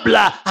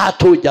kabla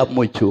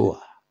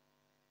hatujamjua.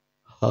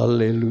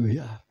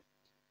 Haleluya.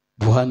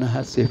 Bwana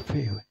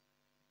asifiwe.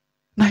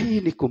 Na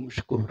hii ni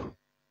kumshukuru.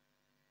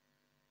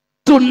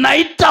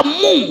 Tunaita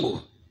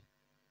Mungu,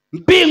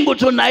 mbingu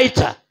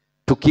tunaita,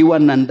 tukiwa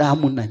na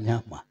damu na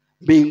nyama,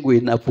 mbingu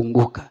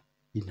inafunguka,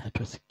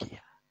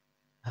 inatusikia.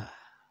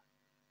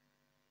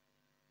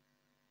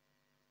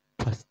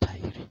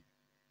 Twastahili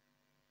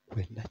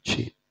kwenda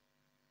chini,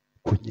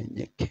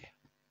 kunyenyekea,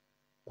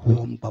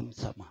 kuomba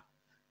msamaha,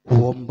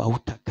 kuomba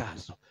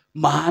utakaso.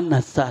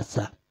 Maana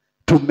sasa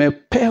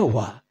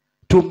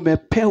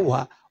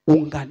tumepewa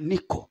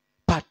unganiko,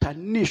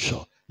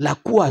 patanisho la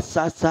kuwa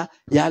sasa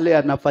yale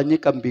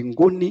yanafanyika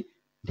mbinguni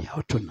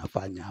ndio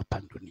tunafanya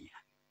hapa duniani.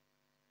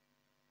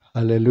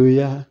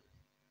 Haleluya.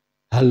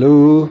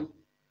 Halo.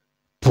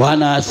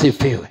 Bwana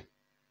asifiwe.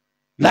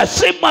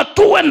 Lazima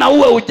tuwe na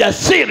uwe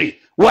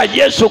ujasiri wa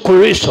Yesu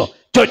Kristo.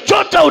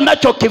 Chochote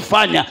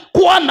unachokifanya,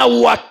 kuwa na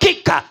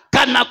uhakika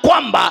kana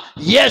kwamba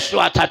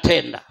Yesu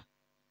atatenda.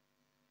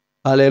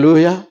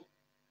 Haleluya.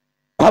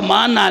 Kwa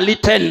maana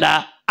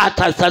alitenda,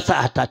 hata sasa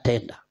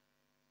atatenda.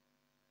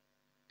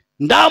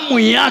 Damu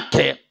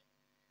yake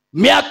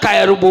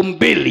miaka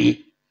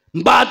 2000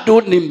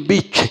 bado ni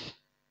mbichi.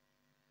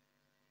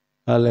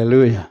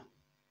 Haleluya.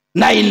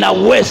 Na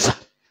inaweza.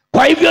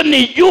 Kwa hivyo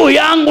ni juu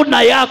yangu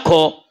na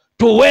yako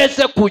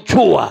tuweze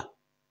kujua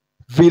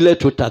vile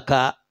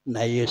tutakaa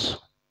na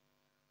Yesu.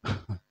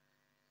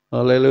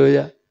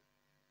 Haleluya.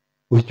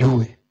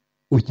 Ujue,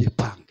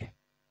 ujipange.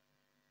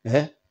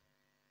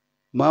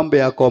 Mambo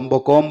ya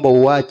kombo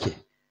uache,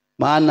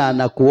 maana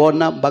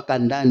anakuona mpaka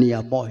ndani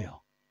ya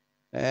moyo.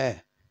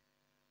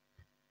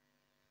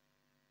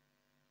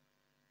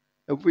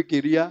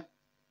 Ufikiria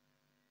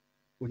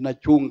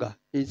unachunga,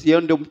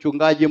 isiyo ndio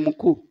mchungaji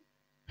mkuu.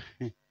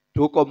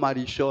 Tuko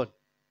marishoni.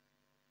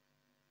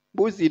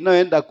 Mbuzi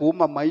inayoenda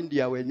kuuma mahindi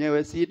ya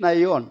wenyewe si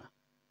inaiona.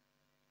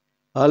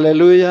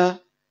 Haleluya.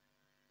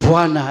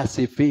 Bwana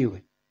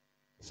asifiwe.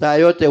 Saa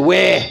yote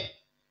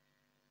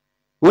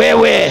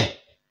wewe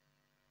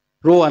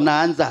Roho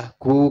anaanza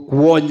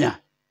kuonya.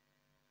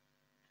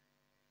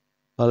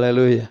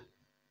 Haleluya.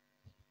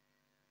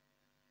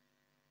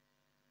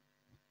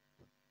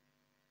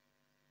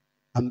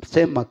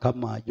 Amsema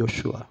kama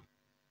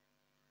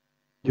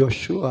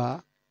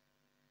Joshua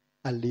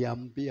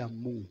aliambia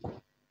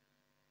Mungu,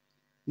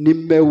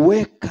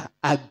 nimeweka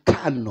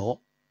agano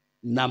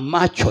na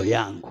macho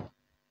yangu.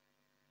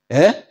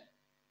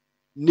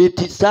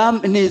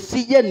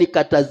 Nisije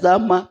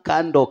nikatazama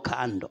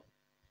kando.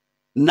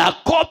 Na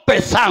kope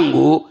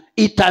zangu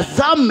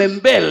itazame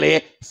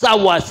mbele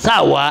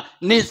sawa,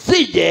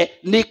 nisije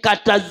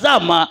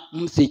nikatazama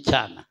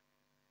msichana,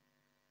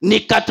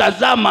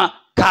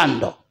 nikatazama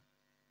kando.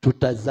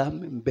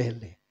 Tutazame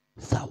mbele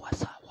sawa.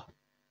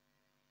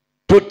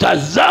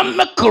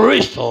 Tutazame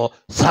Kristo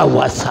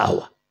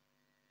sawa.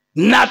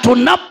 Na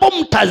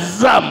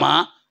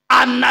tunapomtazama,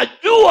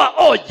 anajua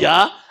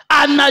hoja,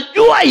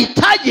 anajua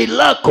hitaji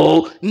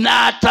lako,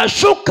 na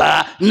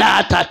atashuka na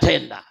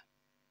atatenda.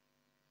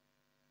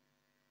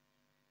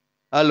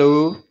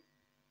 Halo.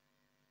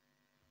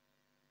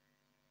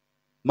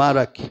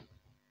 Maraki,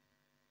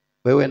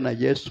 wewe na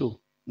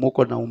Yesu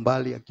muko na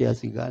umbali ya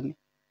kiasi gani?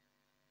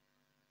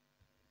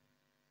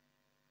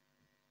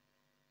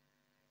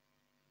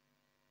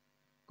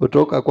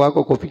 Kutoka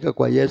kwako kufika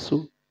kwa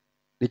Yesu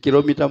ni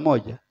kilomita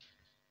 1.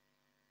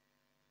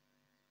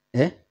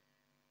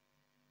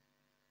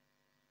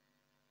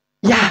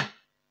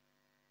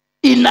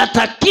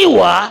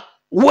 Inatakiwa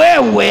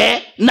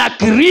wewe na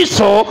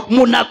Kristo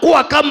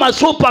mnakuwa kama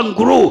super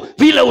glue,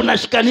 vile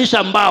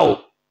unashikanisha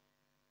mbao.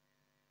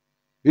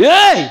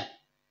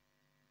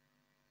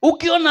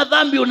 Ukiona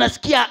dhambi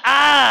unasikia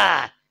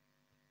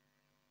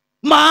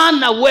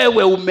maana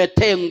wewe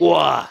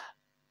umetengwa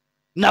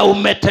na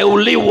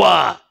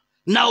umeteuliwa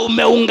na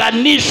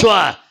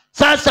umeunganishwa.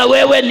 Sasa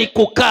wewe ni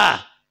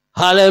kukaa.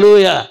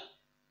 Haleluya.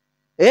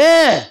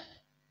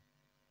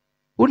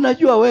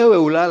 Unajua wewe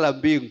ulala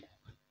mbingu,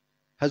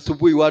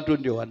 asubuhi watu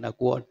ndio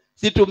wanakuona.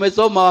 Si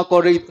tumesoma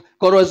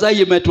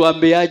Wakolosai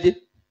imetuambiaje?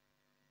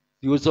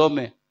 Si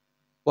usome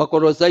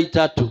Wakolosai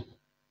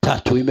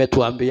 3:3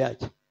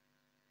 imetuambiaje?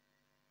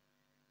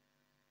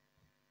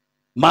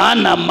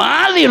 Maana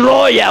mahali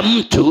roho ya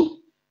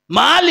mtu,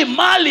 mahali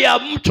mali ya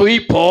mtu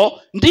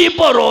ipo,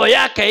 ndipo roho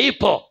yake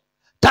ipo.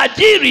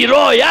 Tajiri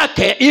roho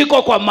yake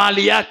iko kwa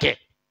mali yake.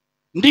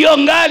 Ndiyo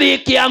ngari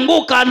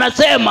ikianguka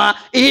anasema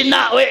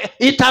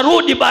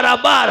itarudi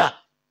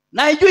barabara.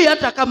 Na hijui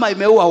hata kama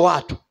imeua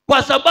watu,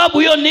 kwa sababu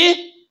hiyo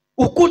ni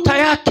ukuta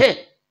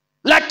yake.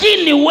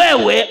 Lakini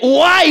wewe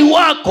uhai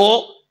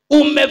wako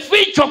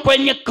umefichwa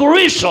kwenye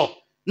Kristo.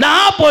 Na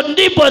hapo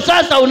ndipo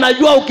sasa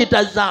unajua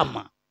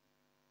ukitazama.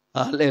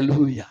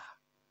 Haleluya.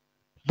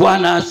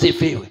 Bwana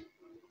asifiwe.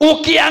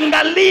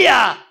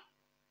 Ukiangalia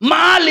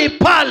mahali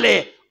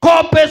pale,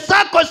 kope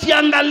zako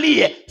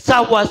siangalie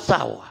sawa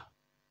sawa.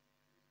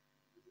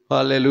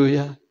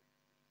 Haleluya.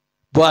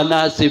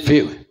 Bwana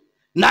asifiwe.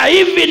 Na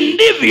hivi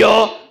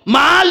ndivyo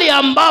mahali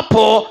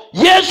ambapo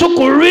Yesu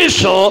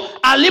Kristo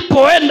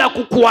alipoenda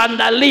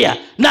kukuandalia.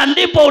 Na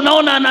ndipo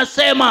unaona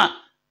anasema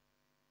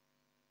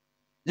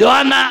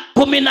Yohana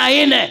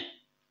 14,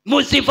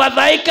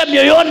 msifadhaike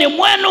mioyoni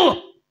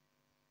mwenu,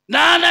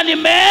 na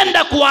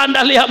nimeenda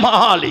kuandalia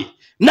mahali,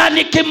 na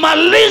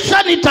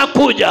nikimaliza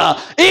nitakuja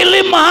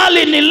ili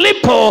mahali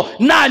nilipo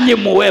nanyi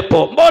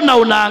muwepo. Mbona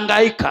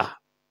unahangaika?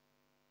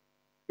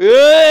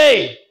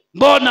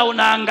 Mbona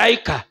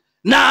unahangaika?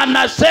 Na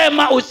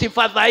anasema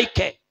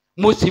usifadhaike,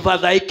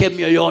 msifadhaike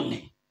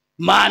mioyoni,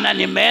 maana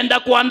nimeenda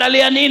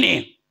kuandalia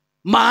nini?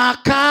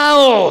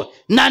 Makao,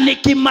 na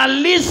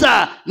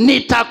nikimaliza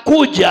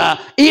nitakuja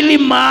ili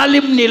mahali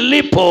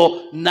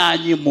nilipo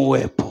nanyi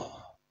muwepo.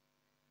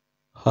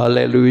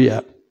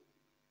 Haleluya.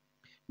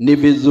 Ni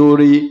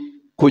vizuri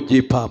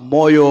kujipa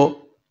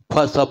moyo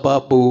kwa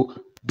sababu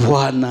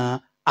Bwana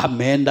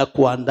ameenda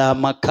kuandaa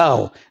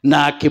makao,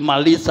 na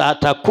akimaliza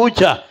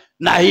atakuja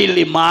na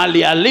hili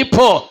mahali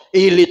alipo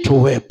ili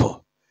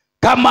tuwepo.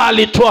 Kama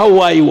alitoa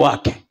uhai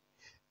wake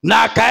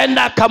na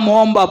akaenda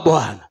akamuomba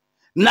Bwana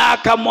na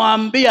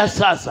akamwambia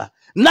sasa,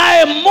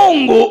 naye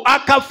Mungu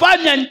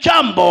akafanya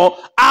jambo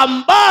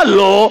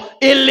ambalo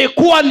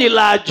ilikuwa ni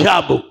la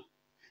ajabu.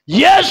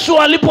 Yesu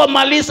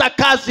alipomaliza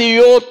kazi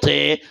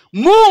yote,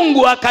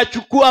 Mungu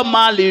akachukua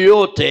mali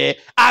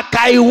yote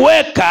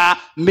akaiweka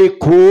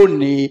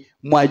miguuni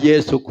mwa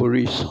Yesu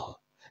Kristo.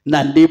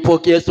 Na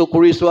ndipo Yesu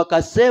Kristo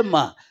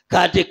akasema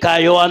katika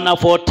Yohana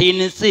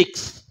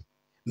 14:6,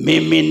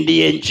 mimi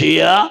ndiye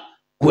njia,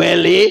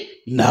 kweli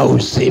na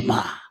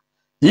uzima.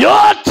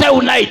 Yote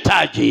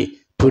unahitaji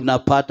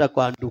tunapata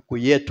kwa ndugu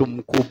yetu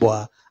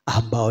mkubwa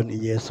ambao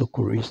ni Yesu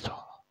Kristo.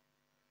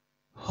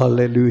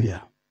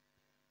 Haleluya.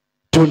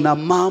 Tuna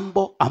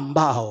mambo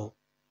ambao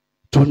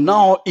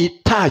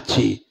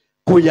tunaohitaji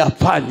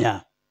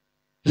kuyafanya,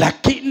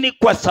 lakini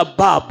kwa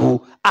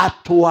sababu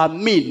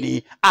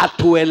hatuamini,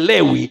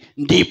 hatuelewi,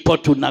 ndipo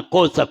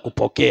tunakosa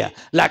kupokea.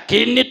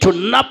 Lakini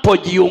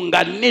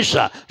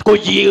tunapojiunganisha,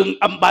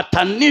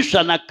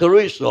 kujiambatanisha na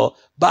Kristo,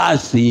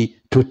 basi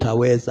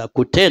tutaweza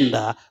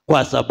kutenda,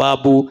 kwa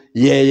sababu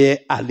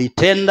yeye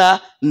alitenda,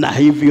 na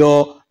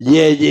hivyo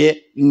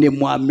yeye ni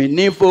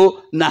mwaminifu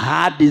na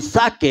ahadi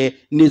zake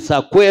ni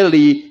za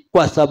kweli,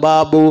 kwa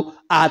sababu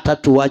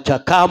hatatuacha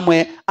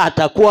kamwe,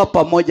 atakuwa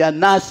pamoja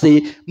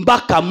nasi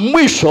mpaka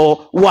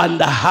mwisho wa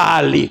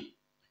dahali.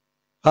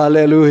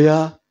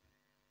 Haleluya.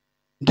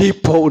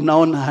 Ndipo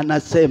unaona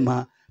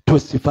anasema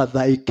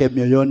tusifadhaike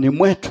mioyoni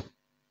mwetu.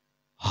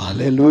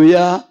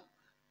 Haleluya.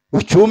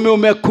 Uchumi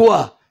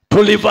umekuwa,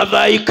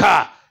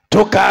 tulifadhaika,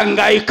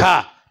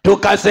 tukahangaika,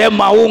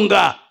 tukasema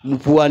unga,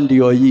 mvua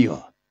ndio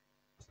hiyo.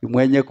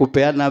 Mwenye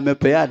kupeana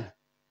amepeana.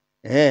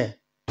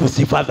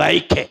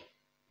 Tusifadhaike,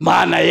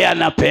 maana yeye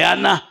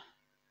anapeana,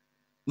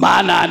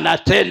 maana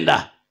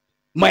anatenda.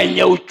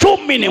 Mwenye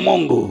uchumi ni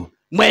Mungu,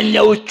 mwenye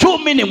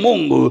uchumi ni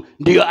Mungu,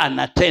 ndio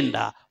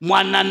anatenda.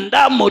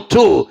 Mwanadamu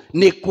tu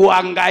ni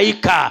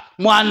kuhangaika,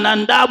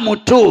 mwanadamu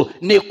tu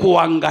ni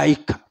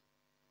kuhangaika.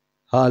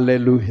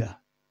 Haleluya.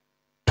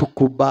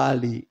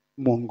 Tukubali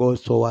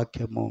mwongozo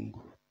wake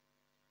Mungu,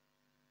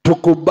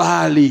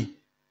 tukubali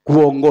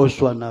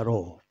kuongozwa na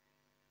Roho,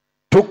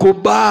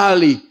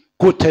 tukubali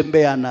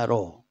kutembea na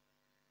Roho,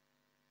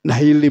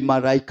 na ili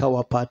malaika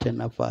wapate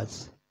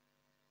nafasi.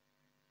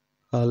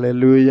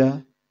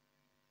 Haleluya.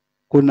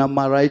 Kuna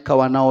malaika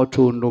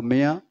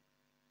wanaotuhudumia,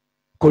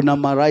 kuna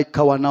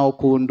malaika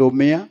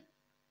wanaokuhudumia,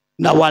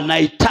 na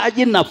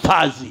wanahitaji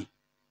nafasi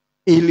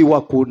ili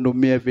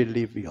wakuhudumie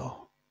vilivyo.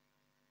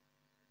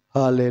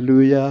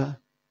 Haleluya.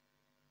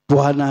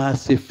 Bwana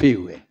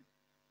asifiwe.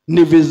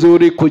 Ni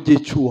vizuri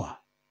kujichua,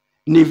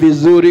 ni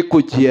vizuri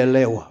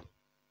kujielewa.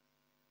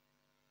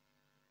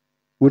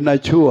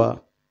 Unajua,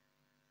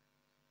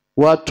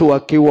 watu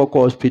wakiwa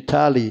kwa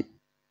hospitali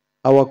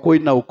hawakui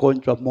na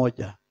ugonjwa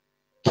moja.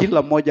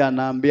 Kila mmoja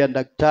anaambia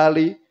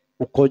daktari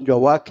ugonjwa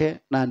wake,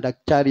 na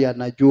daktari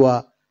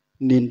anajua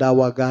ni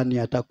dawa gani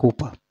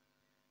atakupa.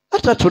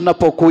 Hata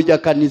tunapokuja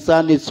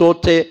kanisani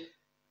sote,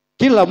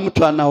 kila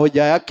mtu ana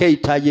hoja yake,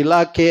 hitaji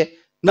lake,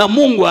 na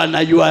Mungu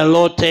anajua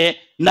lote,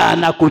 na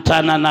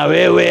anakutana na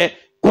wewe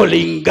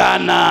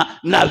kulingana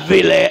na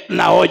vile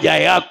na hoja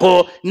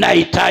yako na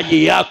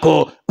hitaji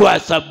yako, kwa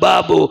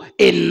sababu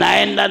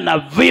inaenda na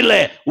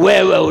vile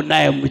wewe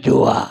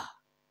unayemjua.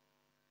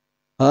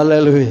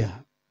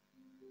 Haleluya.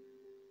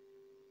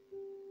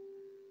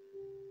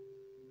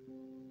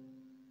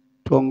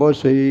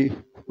 Tuongoze hii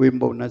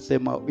wimbo.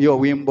 Unasema hiyo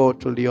wimbo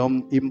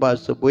tuliomba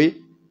asubuhi,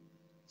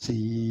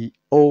 sioshwi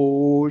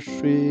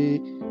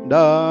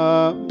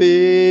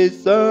dhambi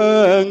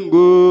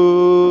zangu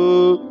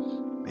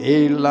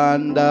bila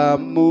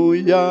damu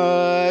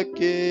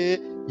yake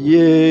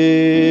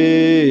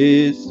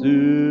Yesu,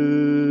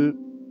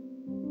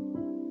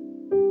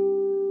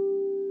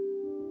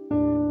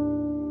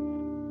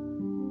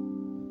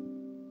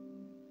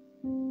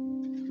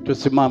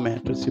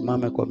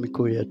 Tusimame kwa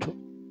miguu yetu.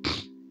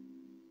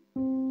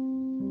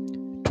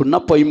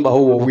 Tunapoimba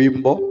huo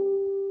wimbo,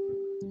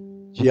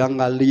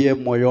 jiangalie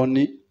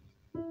moyoni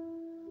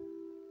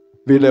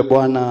vile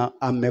Bwana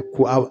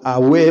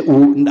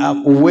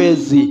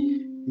uwezi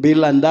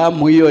bila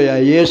damu hiyo ya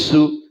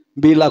Yesu,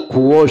 bila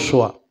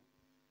kuoshwa,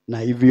 na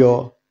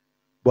hivyo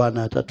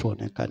Bwana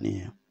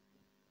atatuonekania.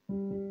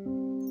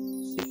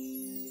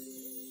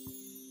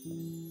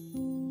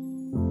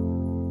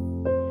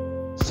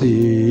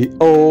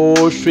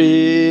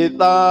 Sioshwi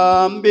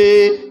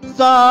dhambi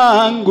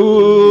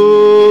zangu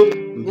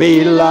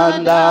bila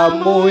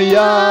damu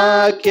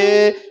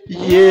yake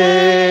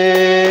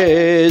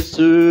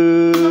Yesu.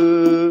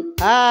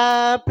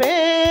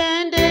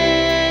 Apendeze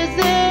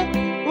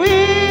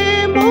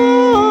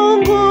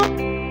Mungu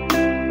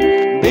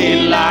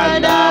bila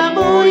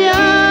damu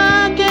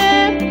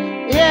yake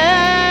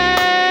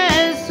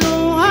Yesu.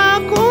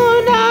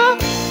 Hakuna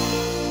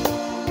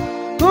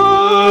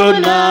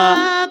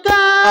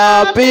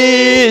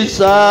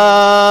kabisa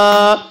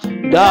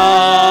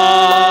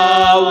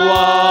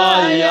dawa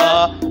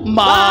ya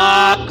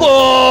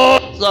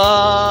makosa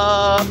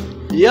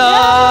ya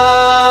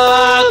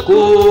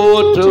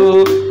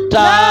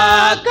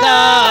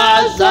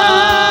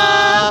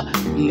kututakasa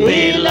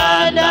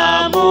bila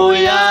damu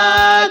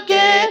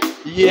yake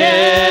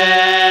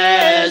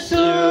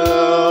Yesu.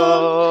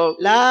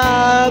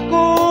 La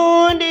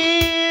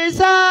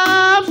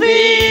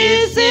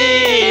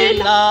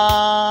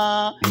kunisafisha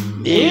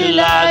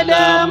bila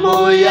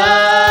damu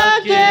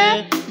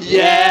yake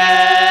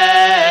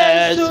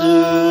Yesu,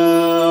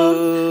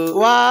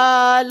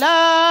 wala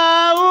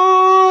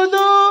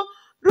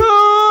udhuru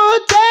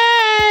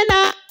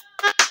tena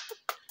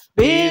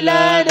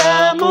bila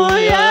damu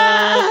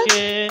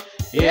yake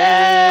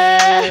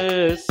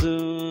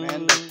Yesu.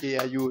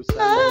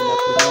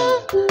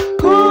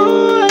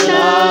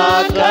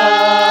 Kuna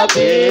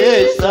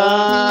kabisa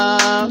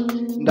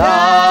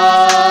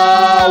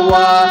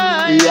dawa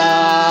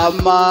ya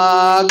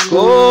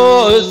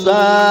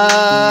makosa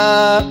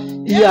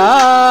ya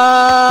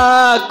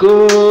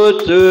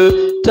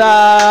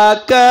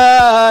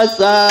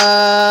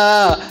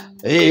kututakasa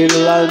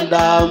ila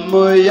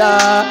damu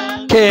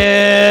yake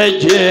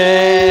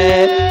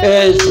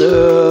Yesu.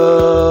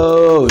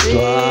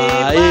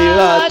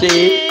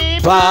 Twailati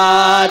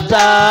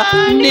patanisho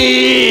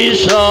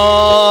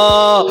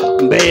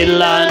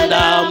bila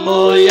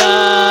damu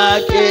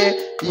yake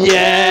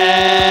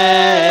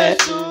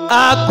Yesu.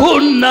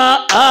 Hakuna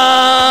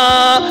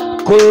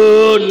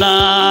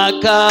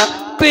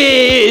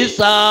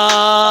kabisa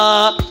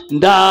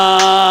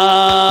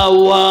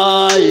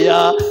dawa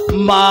ya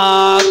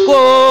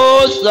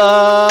makosa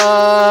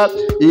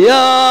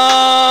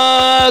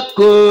ya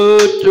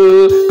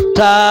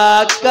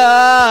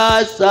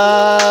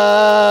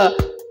kututakasa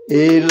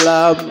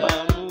ila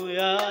damu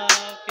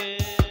yake.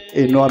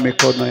 Inua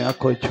mikono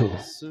yako juu.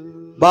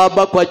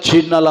 Baba, kwa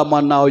jina la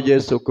mwanao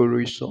Yesu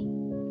Kristo,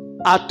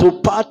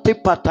 atupate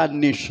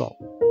patanisho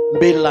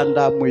bila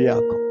damu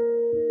yako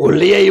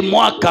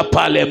uliyeimwaka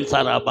pale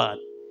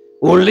msalabani,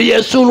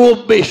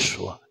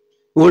 uliyesulubishwa,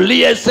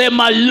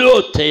 uliyesema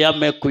yote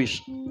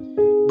yamekwisha.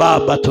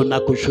 Baba,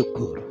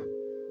 tunakushukuru.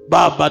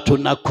 Baba,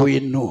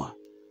 tunakuinua.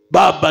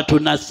 Baba,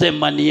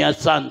 tunasema ni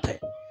asante.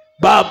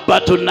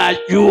 Baba,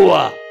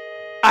 tunajua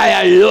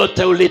haya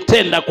yote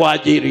ulitenda kwa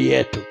ajili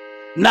yetu,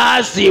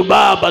 nasi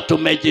Baba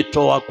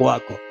tumejitoa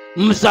kwako.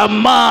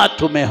 Msamaha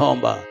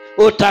tumeomba,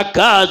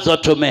 utakazo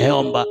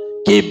tumeomba,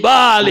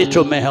 kibali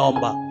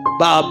tumeomba.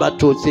 Baba,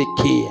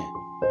 tusikie.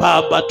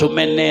 Baba,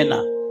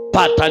 tumenena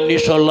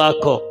patanisho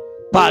lako.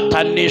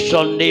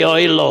 Patanisho ndio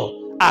hilo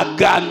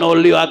agano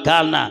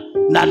ulioagana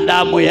na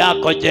damu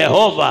yako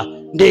Jehova,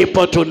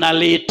 ndipo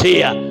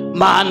tunaliitia.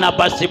 Maana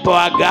pasipo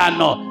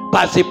agano,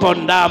 pasipo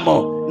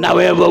damu, na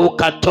wewe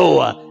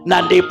ukatoa,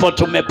 na ndipo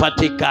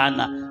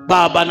tumepatikana.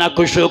 Baba,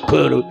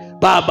 nakushukuru.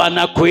 Baba,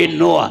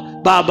 nakuinua.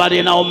 Baba,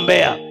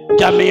 ninaombea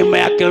jamii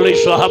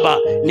imeakilishwa hapa.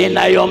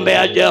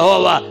 Ninaiombea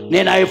Jehova,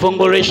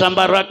 ninaifungulisha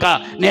baraka,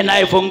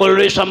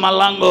 ninaifungulisha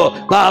malango.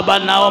 Baba,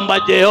 naomba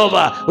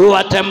Jehova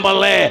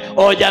uwatembelee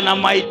hoja na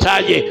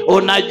mahitaji.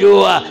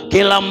 Unajua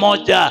kila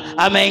mmoja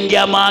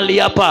ameingia mahali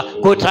hapa,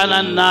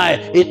 kutana naye.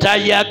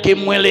 Hitaji ya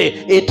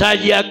kimwili,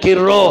 hitaji ya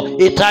kiroho,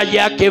 hitaji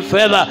ya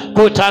kifedha,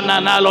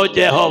 kutana nalo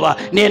Jehova.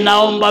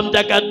 Ninaomba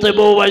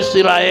Mtakatifu wa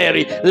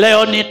Israeli,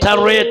 leo ni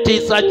tarehe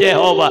 9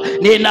 Jehova.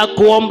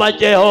 Ninakuomba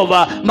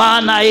Jehova,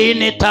 maana hii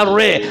ni tarehe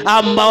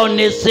ambao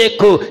ni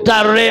siku,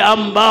 tarehe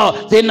ambao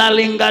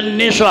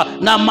zinalinganishwa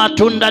na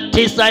matunda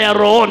 9 ya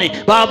rohoni.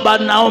 Baba,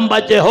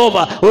 naomba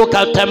Jehova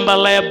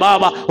ukatembelee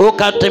Baba,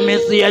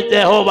 ukatimizie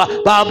Jehova.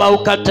 Baba,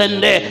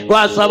 ukatendee,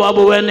 kwa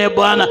sababu wewe ni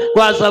Bwana,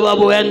 kwa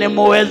sababu wewe ni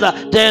muweza.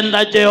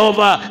 Tenda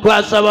Jehova,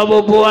 kwa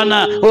sababu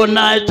Bwana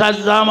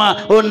unayetazama,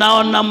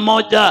 unaona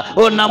mmoja,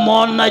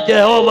 unamuona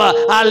Jehova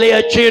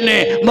aliye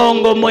chini.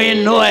 Mungu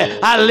muinue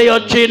aliye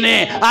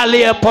chini,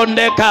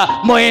 aliyepondeka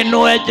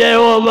muinue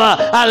Jehova.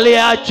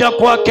 aliacha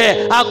kwake.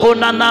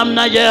 Hakuna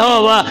namna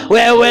Jehova,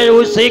 wewe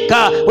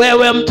husika,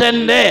 wewe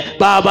mtendee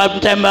Baba,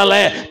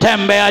 mtembelee.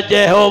 Tembea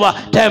Jehova,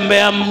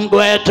 tembea Mungu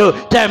wetu,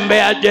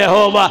 tembea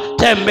Jehova,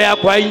 tembea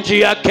kwa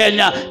nchi ya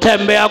Kenya,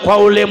 tembea kwa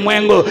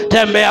ulimwengu,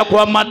 tembea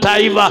kwa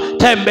mataifa,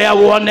 tembea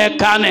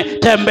uonekane,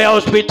 tembea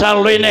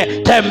hospitalini,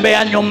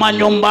 tembea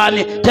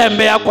nyumbani,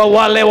 tembea kwa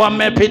wale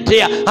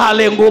wamepitia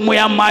hali ngumu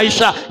ya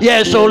maisha.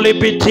 Yesu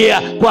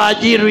ulipitia kwa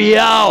ajili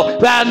yao.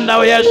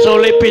 Bwana Yesu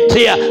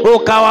ulipitia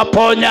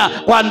ukawaponya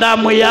kwa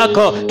damu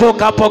yako,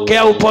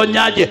 tukapokea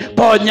uponyaji.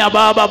 Ponya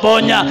Baba,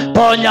 ponya,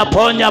 ponya,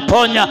 ponya,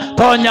 ponya,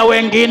 ponya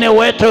wengine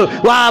wetu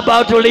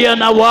Baba tulio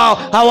na wao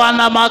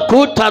hawana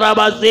makuta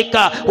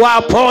rabazika.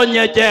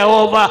 Waponye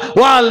Jehova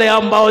wale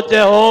ambao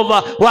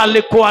Jehova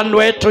walikuwa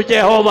wetu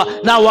Jehova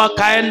na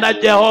wakaenda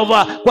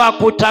Jehova kwa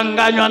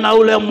kutanganywa na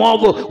ule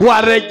mwovu.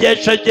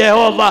 Warejeshe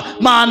Jehova,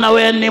 maana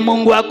wewe ni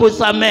Mungu wa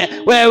kusamehe,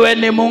 wewe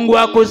ni Mungu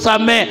wa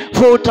kusamehe.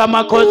 Futa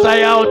makosa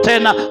yao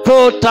tena,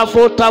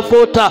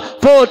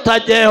 futa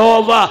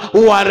Jehova.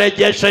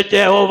 Uwarejeshe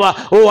Jehova,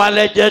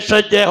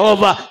 uwarejeshe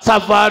Jehova.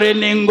 Safari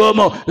ni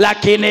ngumu,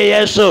 lakini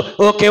Yesu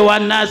ukiwa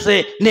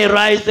nasi ni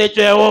rahisi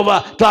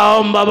Jehova.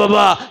 Twaomba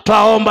Baba,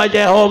 twaomba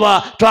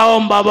Jehova,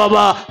 twaomba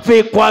Baba,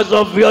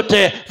 vikwazo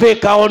vyote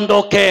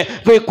vikaondoke,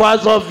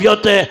 vikwazo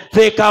vyote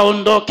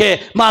vikaondoke.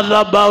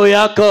 Madhabahu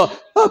yako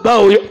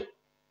Baba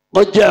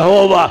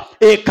Jehova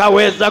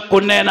ikaweza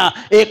kunena,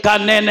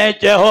 ikanene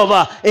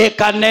Jehova,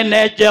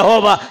 ikanene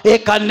Jehova,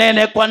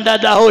 ikanene kwa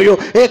dada huyu,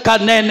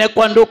 ikanene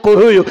kwa ndugu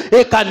huyu,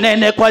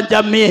 ikanene kwa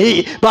jamii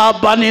hii.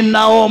 Baba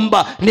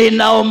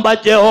ninaomba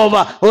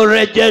Jehova,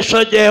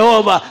 urejesho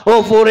Jehova,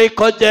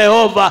 ufuriko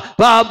Jehova.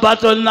 Baba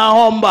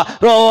tunaomba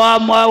roho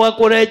wa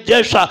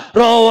kurejesha,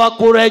 roho wa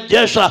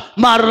kurejesha,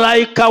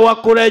 malaika wa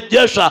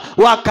kurejesha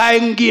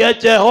wakaingia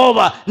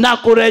Jehova na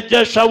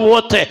kurejesha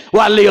wote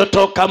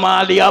waliotoka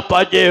mahali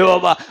hapa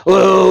Jehova.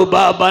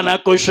 Baba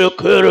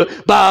nakushukuru,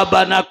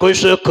 Baba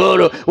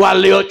nakushukuru.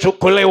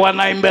 Waliochukuliwa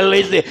na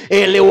imbelizi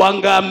ili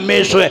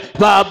wangamishwe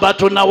Baba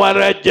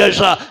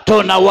tunawarejesha,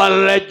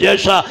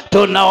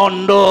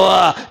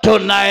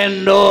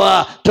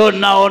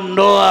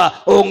 tunaondoa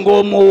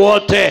ungumu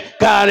wote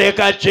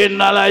katika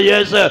jina la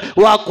Yesu.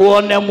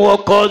 Wakuone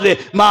Mwokozi,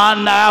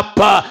 maana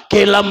hapa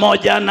kila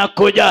mmoja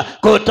anakuja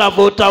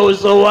kutafuta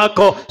uso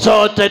wako.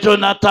 Sote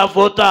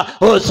tunatafuta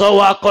uso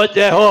wako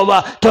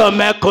Jehova.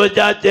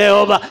 Tumekuja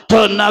Jehova,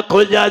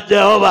 tunakuja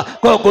Jehova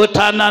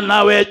kukutana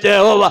nawe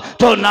Jehova.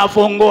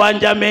 Tunafungua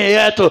jamii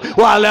yetu,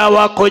 wale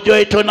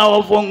hawakujui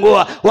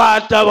tunawafungua,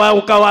 hata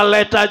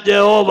ukawaleta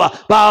Jehova.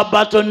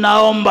 Baba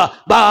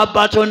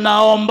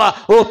tunaomba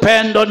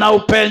upendo na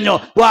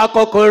upenyo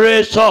wako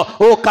Kristo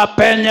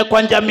ukapenye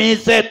kwa jamii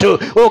zetu,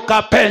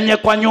 ukapenye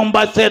kwa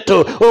nyumba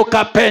zetu,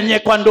 ukapenye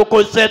kwa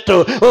ndugu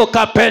zetu,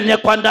 ukapenye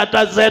kwa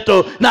dada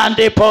zetu. Na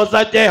ndipo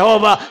za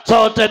Jehova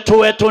sote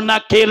tuwe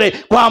tunakiri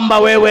kwamba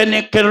wewe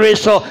ni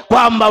Kristo,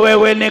 kwamba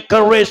wewe ni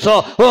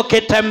Kristo.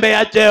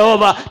 Ukitembea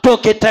Jehova,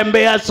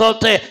 tukitembea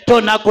sote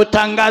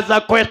tunakutangaza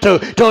kwetu,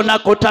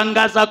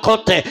 tunakutangaza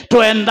kote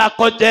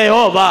tuendako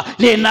Jehova.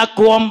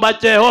 Ninakuomba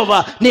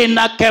Jehova,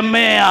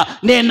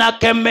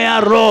 ninakemea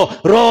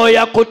roho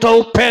ya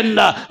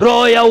kutoupenda,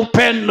 roho ya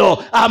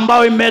upendo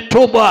ambao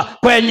imetubwa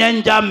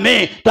kwenye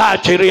jamii.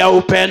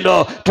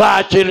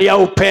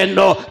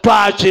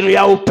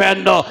 Tuachilia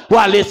upendo,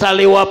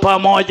 walisaliwa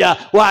pamoja.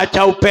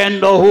 Wacha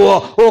upendo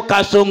huo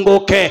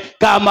ukasunguke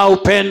kama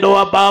upendo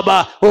wa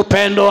Baba,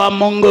 upendo wa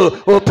Mungu,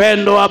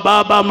 upendo wa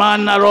Baba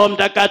maana Roho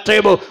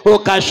Mtakatifu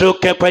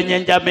ukashuke kwenye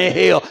jamii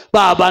hiyo.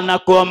 Baba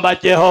nakuomba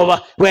Jehova,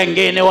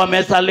 wengine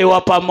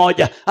wamesaliwa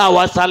pamoja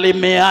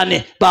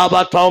hawasalimiani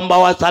Baba, twaomba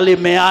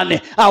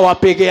wasalimiane,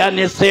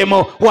 hawapigiani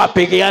simu,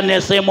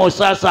 wapigiane simu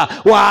sasa.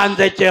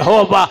 Waanze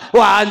Jehova,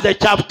 waanze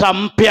chapter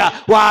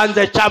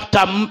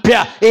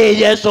mpya.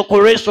 Yesu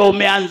Kristo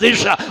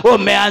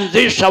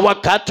umeanzisha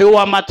wakati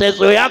wa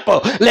mateso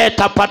yako.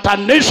 Leta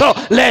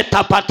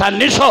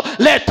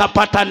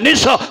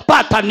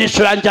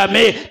patanisho ya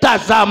jamii.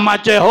 Tazama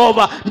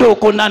Jehova,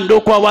 ndugu na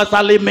ndugu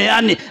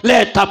hawasalimiani,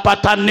 leta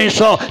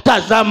patanisho.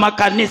 Tazama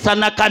kanisa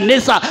na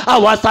kanisa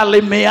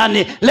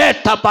hawasalimiani,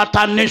 leta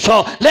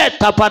patanisho.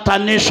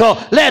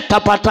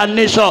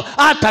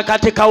 Hata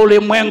katika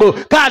ulimwengu,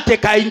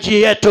 katika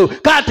nchi yetu,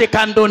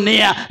 katika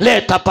dunia,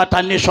 leta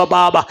patanisho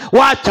Baba.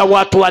 Wacha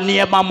watu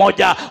wanie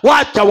mamoja,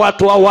 wacha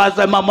watu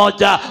wawaze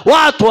mamoja,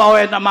 watu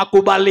wawe na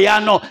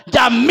makubaliano,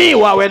 jamii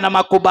wawe na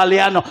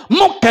makubaliano,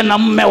 mke na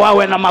mume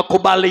wawe na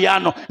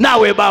makubaliano.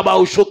 Nawe Baba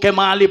ushuke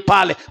mahali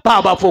pale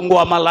Baba.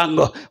 Fungua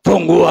malango,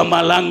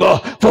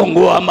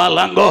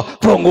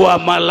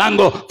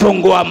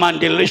 fungua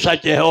mandilisha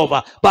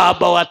Jehova.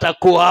 Baba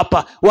watakuwa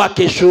hapa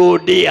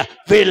wakishuhudia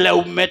vile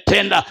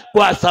umetenda,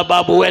 kwa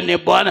sababu wewe ni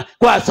Bwana,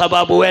 kwa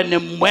sababu wewe ni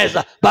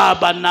mweza.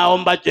 Baba,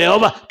 naomba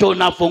Jehova,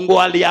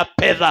 tunafungua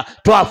Liapedha,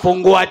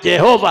 twafungua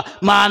Jehova,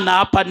 maana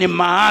hapa ni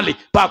mahali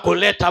pa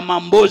kuleta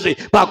mambuzi,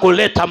 pa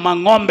kuleta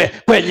mang'ombe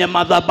kwenye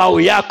madhabahu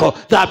yako,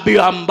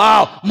 dhabihu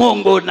ambao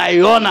Mungu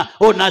unaiona,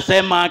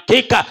 unasema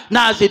hakika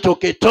nasi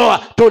tukitoa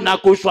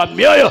tunakushwa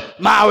mioyo,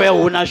 mawe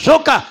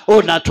unashuka,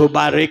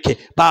 unatubariki.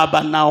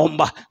 Baba,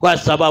 naomba kwa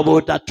sababu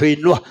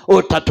utatuinua,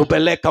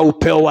 utatupeleka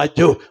upeo wa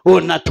juu,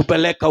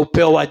 unatupeleka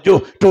upeo wa juu,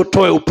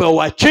 tutoe upeo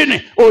wa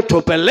chini,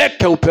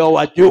 utupeleke upeo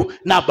wa juu.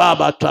 Na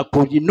Baba,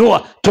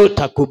 tutakuinua,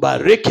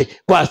 tutakubariki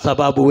kwa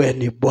sababu wewe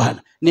ni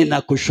Bwana.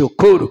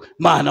 Ninakushukuru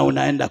maana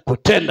unaenda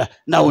kutenda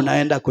na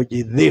unaenda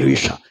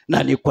kujidhihirisha,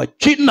 na ni kwa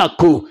jina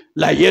kuu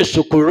la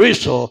Yesu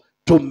Kristo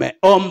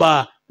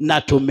tumeomba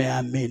na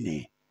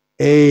tumeamini.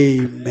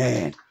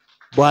 Amen.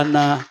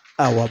 Bwana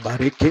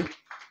awabariki.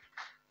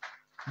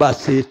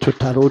 Basi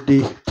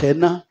tutarudi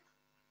tena.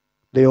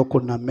 Leo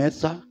kuna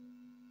meza,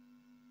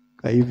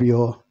 kwa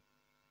hivyo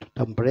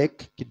tutambreak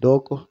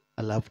kidogo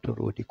alafu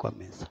turudi kwa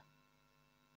meza.